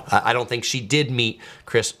there you go. I don't think she did meet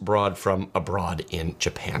Chris Broad from abroad in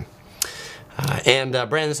Japan. And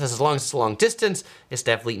Brandon says, as long as it's a long distance, it's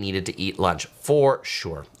definitely needed to eat lunch, for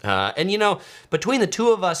sure. And you know, between the two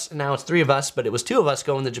of us, now it's 3 of us, but it was 2 of us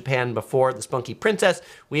going to Japan before the Spunky Princess,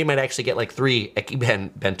 we might actually get like 3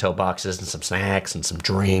 Ekiben bento boxes and some snacks and some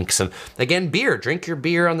drinks. And again, beer, drink your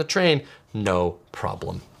beer on the train, no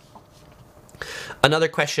problem. Another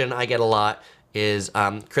question I get a lot is,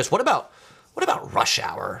 Chris, what about rush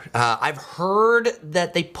hour? I've heard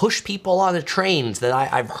that they push people on the trains, that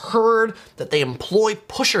I've heard that they employ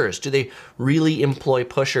pushers. Do they really employ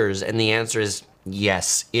pushers? And the answer is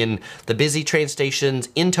yes. In the busy train stations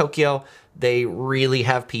in Tokyo, they really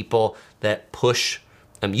have people that push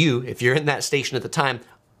you, if you're in that station at the time,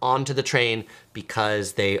 onto the train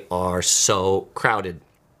because they are so crowded.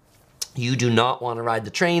 You do not want to ride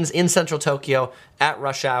the trains in central Tokyo at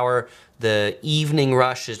rush hour. The evening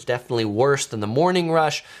rush is definitely worse than the morning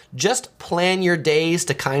rush. Just plan your days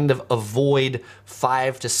to kind of avoid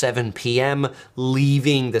 5 to 7 p.m.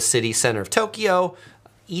 leaving the city center of Tokyo,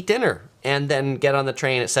 eat dinner, and then get on the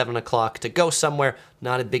train at 7 o'clock to go somewhere.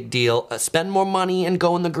 Not a big deal. Spend more money and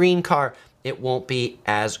go in the green car. It won't be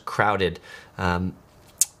as crowded. Now,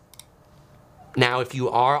 if you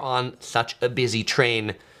are on such a busy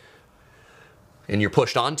train, and you're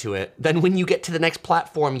pushed onto it, then when you get to the next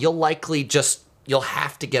platform, you'll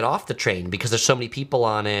have to get off the train because there's so many people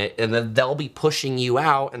on it, and then they'll be pushing you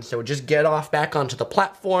out, and so just get off back onto the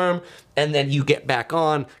platform, and then you get back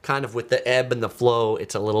on, kind of with the ebb and the flow.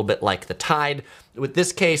 It's a little bit like the tide. With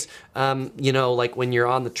this case, you know, like when you're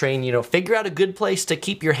on the train, you know, figure out a good place to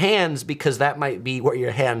keep your hands, because that might be where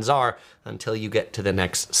your hands are until you get to the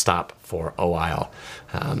next stop for a while.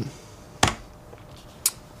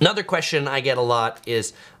 Another question I get a lot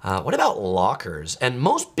is, what about lockers? And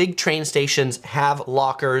most big train stations have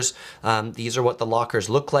lockers. These are what the lockers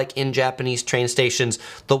look like in Japanese train stations.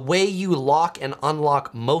 The way you lock and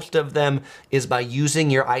unlock most of them is by using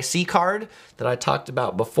your IC card that I talked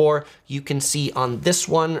about before. You can see on this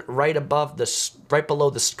one right below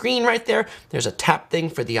the screen right there, there's a tap thing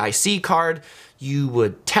for the IC card. You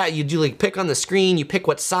would pick on the screen, you pick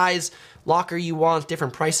what size locker you want,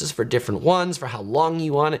 different prices for different ones, for how long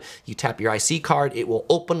you want it. You tap your IC card, it will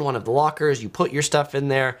open one of the lockers, you put your stuff in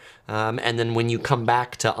there, and then when you come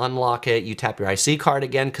back to unlock it, you tap your IC card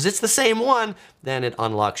again, because it's the same one, then it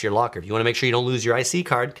unlocks your locker. If you want to make sure you don't lose your IC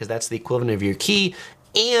card, because that's the equivalent of your key,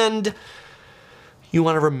 and you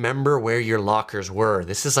want to remember where your lockers were.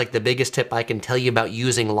 This is like the biggest tip I can tell you about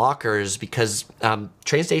using lockers, because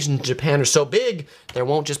train stations in Japan are so big, there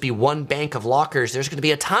won't just be one bank of lockers. There's going to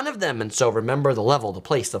be a ton of them. And so remember the level, the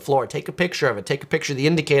place, the floor. Take a picture of it. Take a picture of the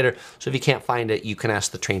indicator. So if you can't find it, you can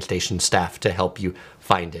ask the train station staff to help you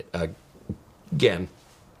find it again.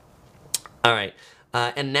 All right.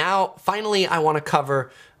 And now, finally, I want to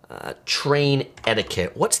cover train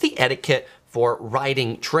etiquette. What's the etiquette for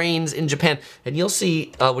riding trains in Japan? And you'll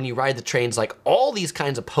see when you ride the trains, like all these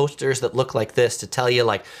kinds of posters that look like this to tell you,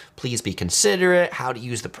 like, please be considerate, how to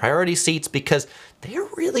use the priority seats, because they're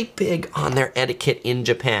really big on their etiquette in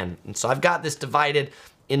Japan. And so I've got this divided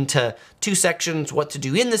into 2 sections, what to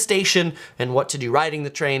do in the station and what to do riding the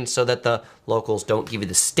train, so that the locals don't give you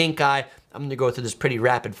the stink eye. I'm gonna go through this pretty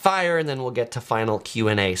rapid fire, and then we'll get to final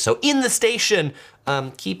Q&A. So in the station,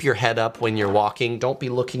 keep your head up when you're walking. Don't be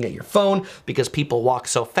looking at your phone, because people walk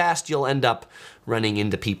so fast you'll end up running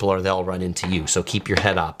into people, or they'll run into you. So keep your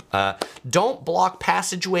head up. Don't block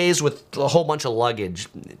passageways with a whole bunch of luggage.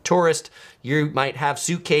 Tourist, you might have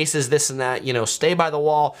suitcases, this and that. You know, stay by the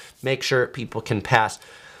wall. Make sure people can pass.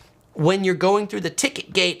 When you're going through the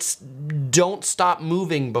ticket gates, don't stop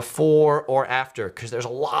moving before or after, because there's a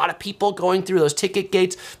lot of people going through those ticket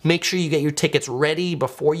gates. Make sure you get your tickets ready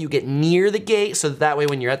before you get near the gate, so that way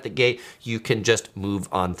when you're at the gate, you can just move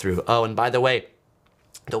on through. Oh, and by the way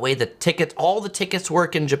all the tickets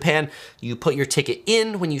work in Japan, you put your ticket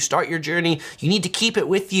in when you start your journey. You need to keep it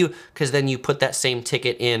with you, because then you put that same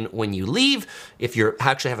ticket in when you leave. If you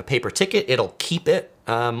actually have a paper ticket, it'll keep it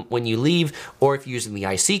when you leave, or if you're using the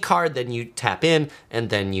IC card, then you tap in and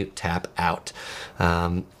then you tap out.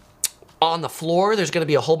 On the floor, there's going to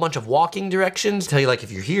be a whole bunch of walking directions. Tell you, like,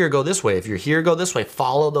 if you're here, go this way. If you're here, go this way.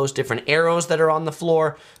 Follow those different arrows that are on the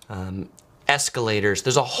floor. Escalators.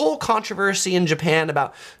 There's a whole controversy in Japan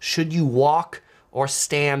about, should you walk or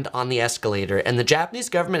stand on the escalator. And the Japanese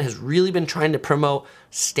government has really been trying to promote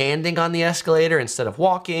standing on the escalator instead of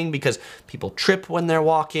walking because people trip when they're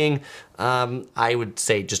walking. I would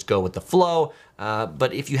say just go with the flow.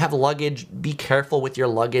 But if you have luggage, be careful with your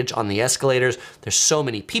luggage on the escalators. There's so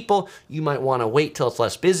many people, you might want to wait till it's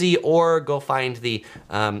less busy or go find the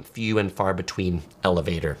few and far between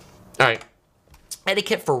elevator. All right.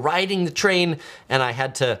 Etiquette for riding the train, and I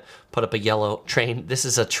had to put up a yellow train. This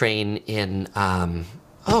is a train in,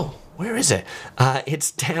 oh, where is it?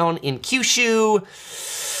 It's down in Kyushu.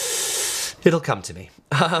 It'll come to me.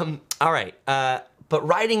 All right, but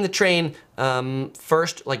riding the train,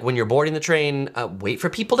 first, like when you're boarding the train, wait for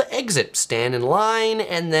people to exit. Stand in line,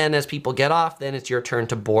 and then as people get off, then it's your turn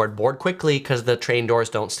to board. Board quickly because the train doors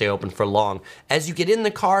don't stay open for long. As you get in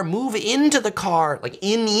the car, move into the car, like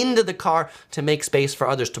into the car to make space for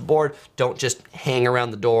others to board. Don't just hang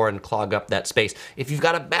around the door and clog up that space. If you've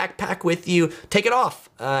got a backpack with you, take it off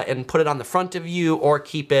and put it on the front of you or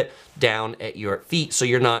keep it down at your feet so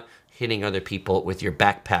you're not hitting other people with your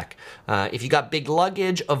backpack. If you got big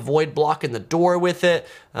luggage, avoid blocking the door with it.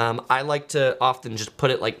 I like to often just put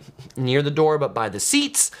it like near the door but by the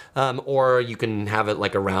seats, or you can have it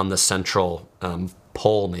like around the central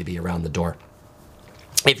pole, maybe around the door,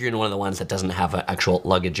 if you're in one of the ones that doesn't have an actual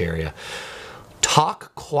luggage area.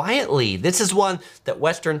 Talk quietly. This is one that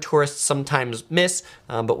Western tourists sometimes miss,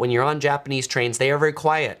 but when you're on Japanese trains, they are very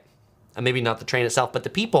quiet. Maybe not the train itself, but the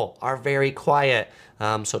people are very quiet.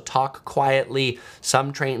 So talk quietly.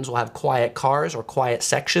 Some trains will have quiet cars or quiet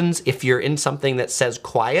sections. If you're in something that says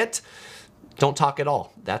quiet, don't talk at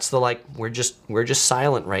all. That's the like, we're just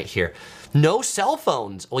silent right here. No cell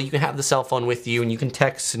phones. Well, you can have the cell phone with you and you can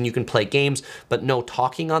text and you can play games, but no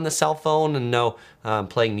talking on the cell phone and no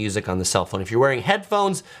playing music on the cell phone. If you're wearing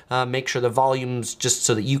headphones, make sure the volume's just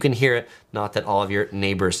so that you can hear it, not that all of your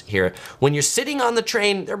neighbors hear it. When you're sitting on the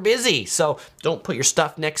train, they're busy, so don't put your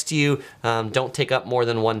stuff next to you. Don't take up more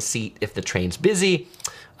than one seat if the train's busy.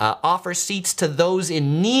 Offer seats to those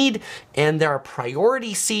in need, and there are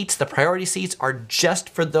priority seats. The priority seats are just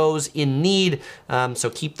for those in need, so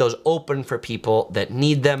keep those open for people that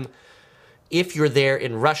need them. If you're there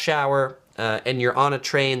in rush hour and you're on a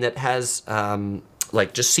train that has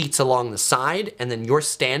like just seats along the side and then you're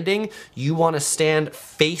standing, you want to stand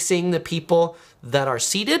facing the people that are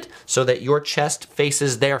seated so that your chest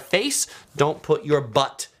faces their face. Don't put your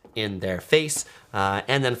butt in their face.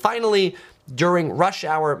 And then finally, during rush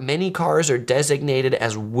hour, many cars are designated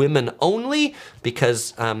as women only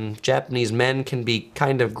because Japanese men can be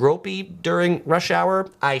kind of gropey during rush hour,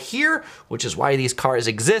 I hear, which is why these cars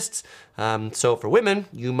exist. So for women,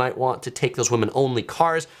 you might want to take those women only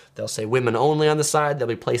cars. They'll say women only on the side.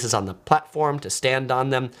 There'll be places on the platform to stand on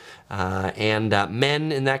them. And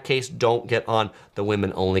men, in that case, don't get on the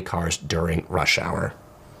women only cars during rush hour.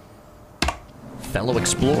 Fellow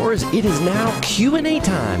explorers, it is now Q&A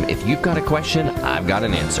time. If you've got a question, I've got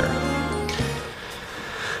an answer.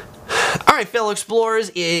 All right, fellow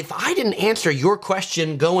explorers, if I didn't answer your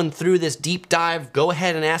question going through this deep dive, go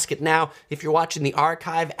ahead and ask it now. If you're watching the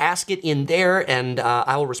archive, ask it in there, and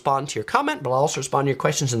I will respond to your comment, but I'll also respond to your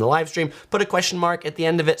questions in the live stream. Put a question mark at the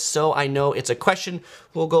end of it so I know it's a question.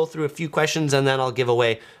 We'll go through a few questions, and then I'll give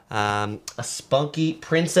away a Spunky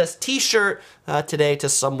Princess t-shirt today to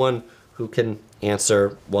someone who can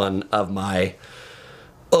answer one of my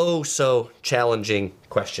oh-so-challenging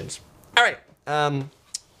questions. All right,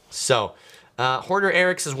 Hoarder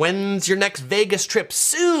Eric says, when's your next Vegas trip?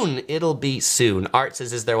 Soon. It'll be soon. Art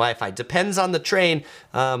says, is there Wi-Fi? Depends on the train.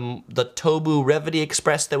 The Tobu Revity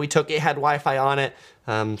Express that we took, it had Wi-Fi on it.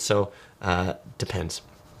 Depends.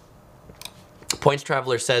 Points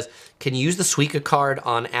Traveler says, can you use the Suica card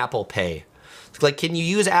on Apple Pay? Like, can you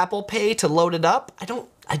use Apple Pay to load it up? I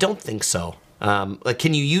don't think so. Like,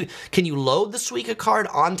 can you load the Suica card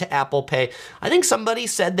onto Apple Pay? I think somebody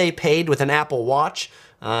said they paid with an Apple Watch,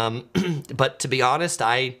 but to be honest,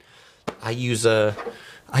 I use an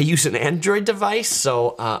Android device,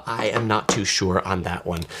 so I am not too sure on that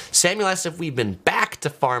one. Samuel asks if we've been back to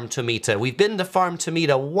Farm Tomita. We've been to Farm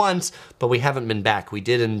Tomita once, but we haven't been back. We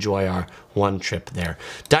did enjoy our one trip there.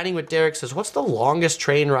 Dining with Derek says, what's the longest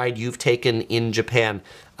train ride you've taken in Japan?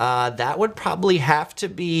 That would probably have to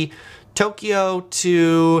be Tokyo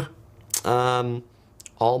to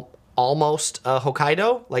almost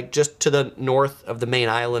Hokkaido, like just to the north of the main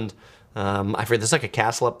island. I forget, there's like a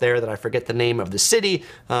castle up there that I forget the name of the city,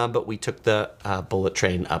 but we took the bullet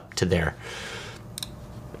train up to there.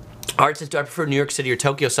 Art says, do I prefer New York City or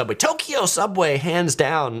Tokyo subway? Tokyo subway, hands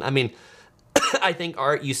down. I mean, I think,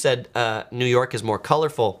 Art, you said New York is more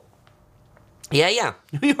colorful. Yeah,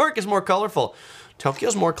 New York is more colorful.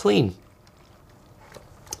 Tokyo's more clean.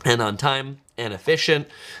 and on time and efficient.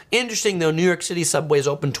 Interesting though, New York City subway is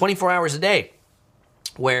open 24 hours a day,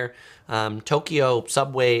 where Tokyo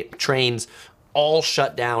subway trains all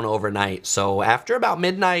shut down overnight. So after about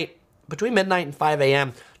midnight, between midnight and 5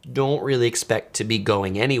 a.m., don't really expect to be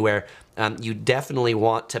going anywhere. You definitely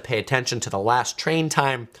want to pay attention to the last train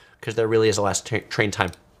time, because there really is a last train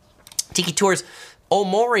time. Tiki Tours,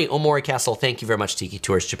 Omori Castle, thank you very much, Tiki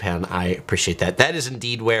Tours Japan. I appreciate that. That is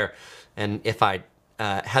indeed where, and if I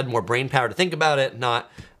had more brain power to think about it,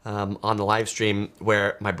 not on the live stream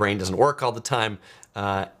where my brain doesn't work all the time,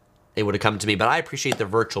 it would have come to me. But I appreciate the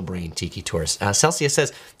virtual brain, Tiki Tours. Celsius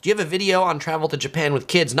says, do you have a video on travel to Japan with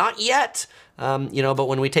kids? Not yet, but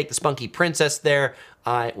when we take the Spunky Princess there,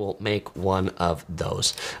 I will make one of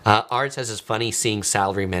those. Art says it's funny seeing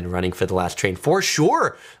salarymen running for the last train. For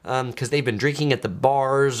sure, because they've been drinking at the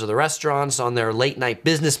bars or the restaurants on their late night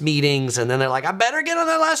business meetings, and then they're like, I better get on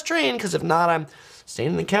that last train, because if not, I'm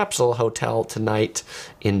staying in the capsule hotel tonight.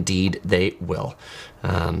 Indeed, they will.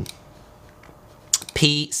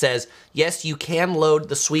 P says, yes, you can load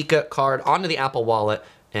the Suica card onto the Apple Wallet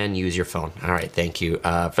and use your phone. All right, thank you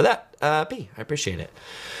for that, P. I appreciate it.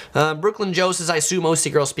 Brooklyn Joe says, I assume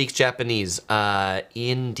OC Girl speaks Japanese.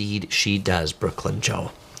 Indeed, she does, Brooklyn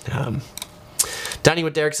Joe. Dining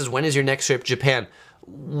with Derek says, when is your next trip to Japan?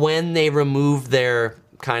 When they remove their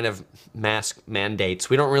kind of mask mandates.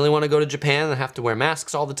 We don't really want to go to Japan and have to wear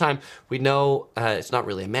masks all the time. We know it's not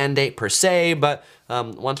really a mandate per se, but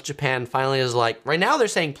once Japan finally is like, right now they're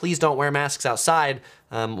saying please don't wear masks outside,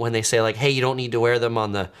 when they say like, hey, you don't need to wear them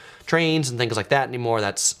on the trains and things like that anymore,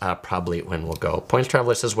 that's probably when we'll go. Points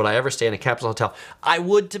Traveler says, would I ever stay in a capsule hotel? I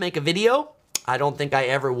would to make a video. I don't think I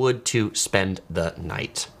ever would to spend the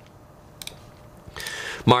night.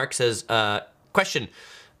 Mark says, question,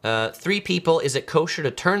 3 people, is it kosher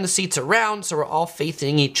to turn the seats around so we're all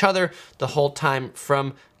facing each other the whole time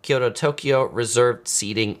from Kyoto to Tokyo? Reserved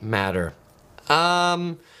seating matter?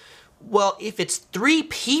 Well, if it's 3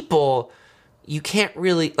 people, you can't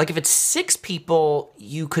really, like if it's 6 people,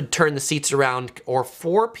 you could turn the seats around, or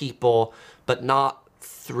 4 people, but not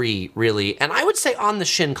 3 really. And I would say on the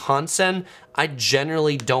Shinkansen, I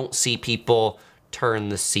generally don't see people turn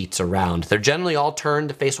the seats around. They're generally all turned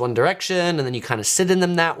to face one direction, and then you kind of sit in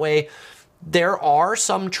them that way. There are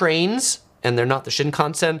some trains, and they're not the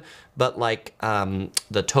Shinkansen, but like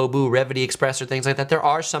the Tobu Revity Express or things like that, there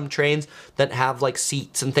are some trains that have like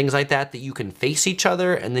seats and things like that that you can face each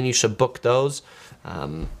other, and then you should book those.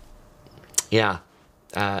 Yeah.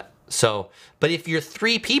 But if you're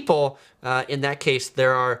 3 people, in that case,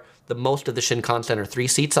 there are most of the Shinkansen are 3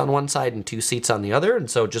 seats on one side and 2 seats on the other, and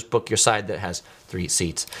so just book your side that has 3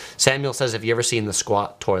 seats. Samuel says, have you ever seen the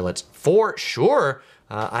squat toilets? For sure,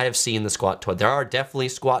 I have seen the squat toilet. There are definitely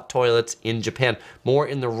squat toilets in Japan, more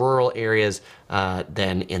in the rural areas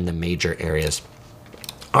than in the major areas.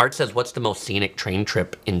 Art says, what's the most scenic train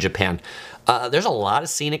trip in Japan? There's a lot of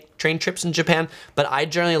scenic train trips in Japan, but I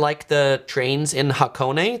generally like the trains in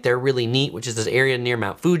Hakone. They're really neat, which is this area near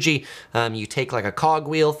Mount Fuji. You take like a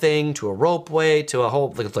cogwheel thing to a ropeway to a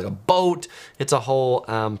whole, it's like a boat. It's a whole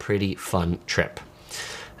pretty fun trip.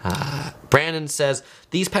 Brandon says,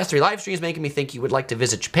 these past 3 live streams making me think you would like to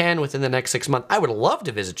visit Japan within the next 6 months. I would love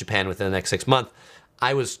to visit Japan within the next 6 months.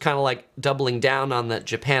 I was kind of like doubling down on the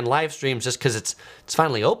Japan live streams just because it's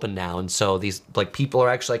finally open now, and so these like people are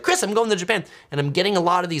actually like, Chris, I'm going to Japan, and I'm getting a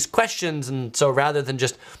lot of these questions, and so rather than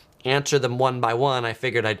just answer them one by one, I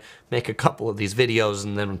figured I'd make a couple of these videos,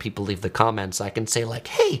 and then when people leave the comments, I can say like,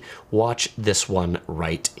 hey, watch this one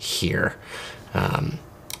right here.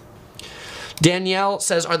 Danielle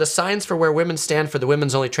says, are the signs for where women stand for the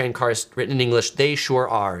women's only train cars written in English? They sure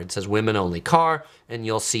are. It says women only car, and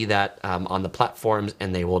you'll see that on the platforms,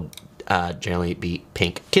 and they will generally be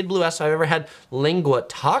pink. Kid Blue asks, have I ever had lingua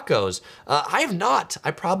tacos? I have not.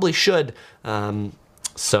 I probably should. I've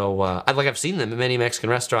seen them in many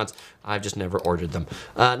Mexican restaurants. I've just never ordered them.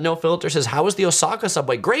 No Filter says, how is the Osaka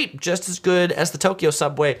subway? Great, just as good as the Tokyo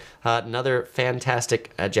subway. Another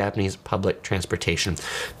fantastic Japanese public transportation.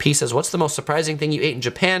 P says, what's the most surprising thing you ate in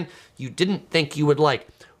Japan you didn't think you would like?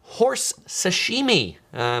 Horse sashimi.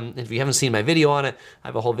 If you haven't seen my video on it, I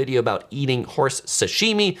have a whole video about eating horse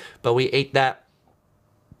sashimi, but we ate that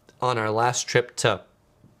on our last trip to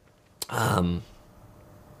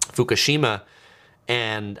Fukushima.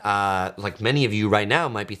 And like many of you right now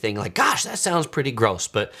might be thinking like, gosh, that sounds pretty gross.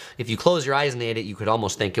 But if you close your eyes and ate it, you could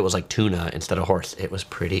almost think it was like tuna instead of horse. It was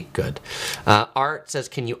pretty good. Art says,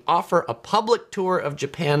 can you offer a public tour of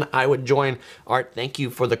Japan? I would join. Art, thank you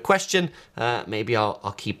for the question. Maybe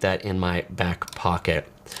I'll keep that in my back pocket.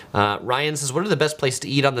 Ryan says, what are the best places to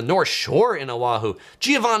eat on the North Shore in Oahu?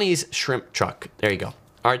 Giovanni's Shrimp Truck. There you go.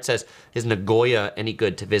 Art says, is Nagoya any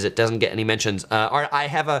good to visit? Doesn't get any mentions. Art, I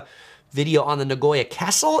have a video on the Nagoya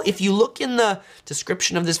Castle. If you look in the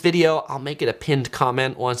description of this video, I'll make it a pinned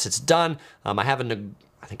comment once it's done. I have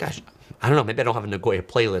I don't know, maybe I don't have a Nagoya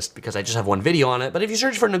playlist because I just have one video on it, but if you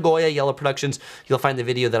search for Nagoya Yellow Productions, you'll find the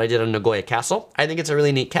video that I did on Nagoya Castle. I think it's a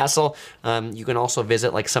really neat castle. You can also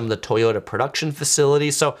visit like some of the Toyota production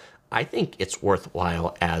facilities, so I think it's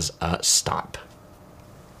worthwhile as a stop.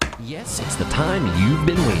 Yes, it's the time you've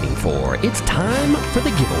been waiting for. It's time for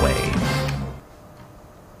the giveaway.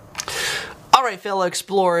 All right, fellow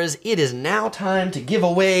explorers, it is now time to give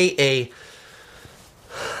away a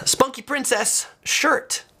Spunky Princess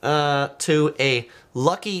shirt to a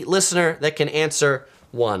lucky listener that can answer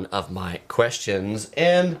one of my questions.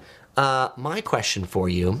 And my question for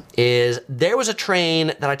you is, there was a train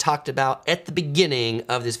that I talked about at the beginning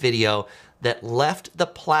of this video that left the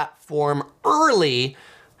platform early.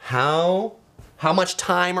 How much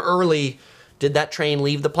time early did that train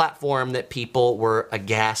leave the platform that people were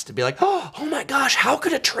aghast to be like, oh my gosh, how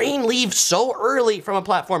could a train leave so early from a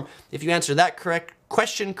platform? If you answer that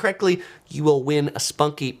question correctly, you will win a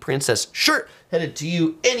Spunky Princess shirt headed to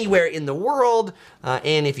you anywhere in the world.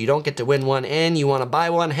 And if you don't get to win one and you want to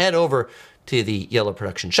buy one, head over to the Yellow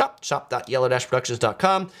Production shop,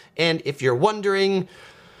 shop.yellow-productions.com. And if you're wondering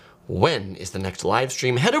when is the next live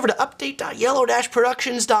stream, head over to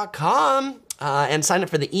update.yellow-productions.com and sign up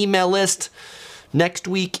for the email list. Next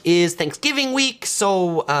week is Thanksgiving week,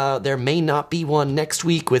 so there may not be one next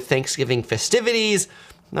week with Thanksgiving festivities.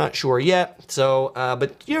 Not sure yet. So,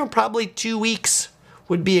 but you know, probably 2 weeks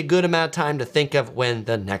would be a good amount of time to think of when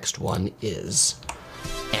the next one is.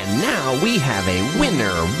 And now we have a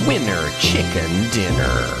winner chicken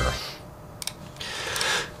dinner.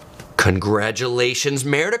 Congratulations,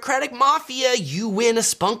 Meritocratic Mafia! You win a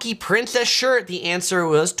Spunky Princess shirt. The answer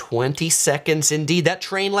was 20 seconds indeed. That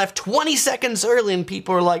train left 20 seconds early, and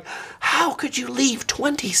people are like, how could you leave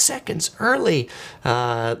 20 seconds early?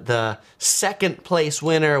 The second place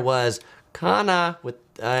winner was Kana,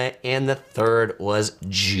 and the third was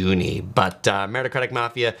Junie. But Meritocratic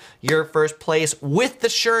Mafia, your first place with the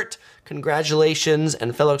shirt. Congratulations,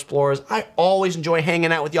 and fellow explorers, I always enjoy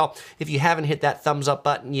hanging out with y'all. If you haven't hit that thumbs up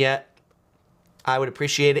button yet, I would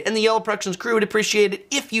appreciate it, and the Yellow Productions crew would appreciate it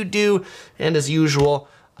if you do. And as usual,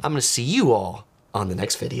 I'm going to see you all on the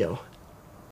next video.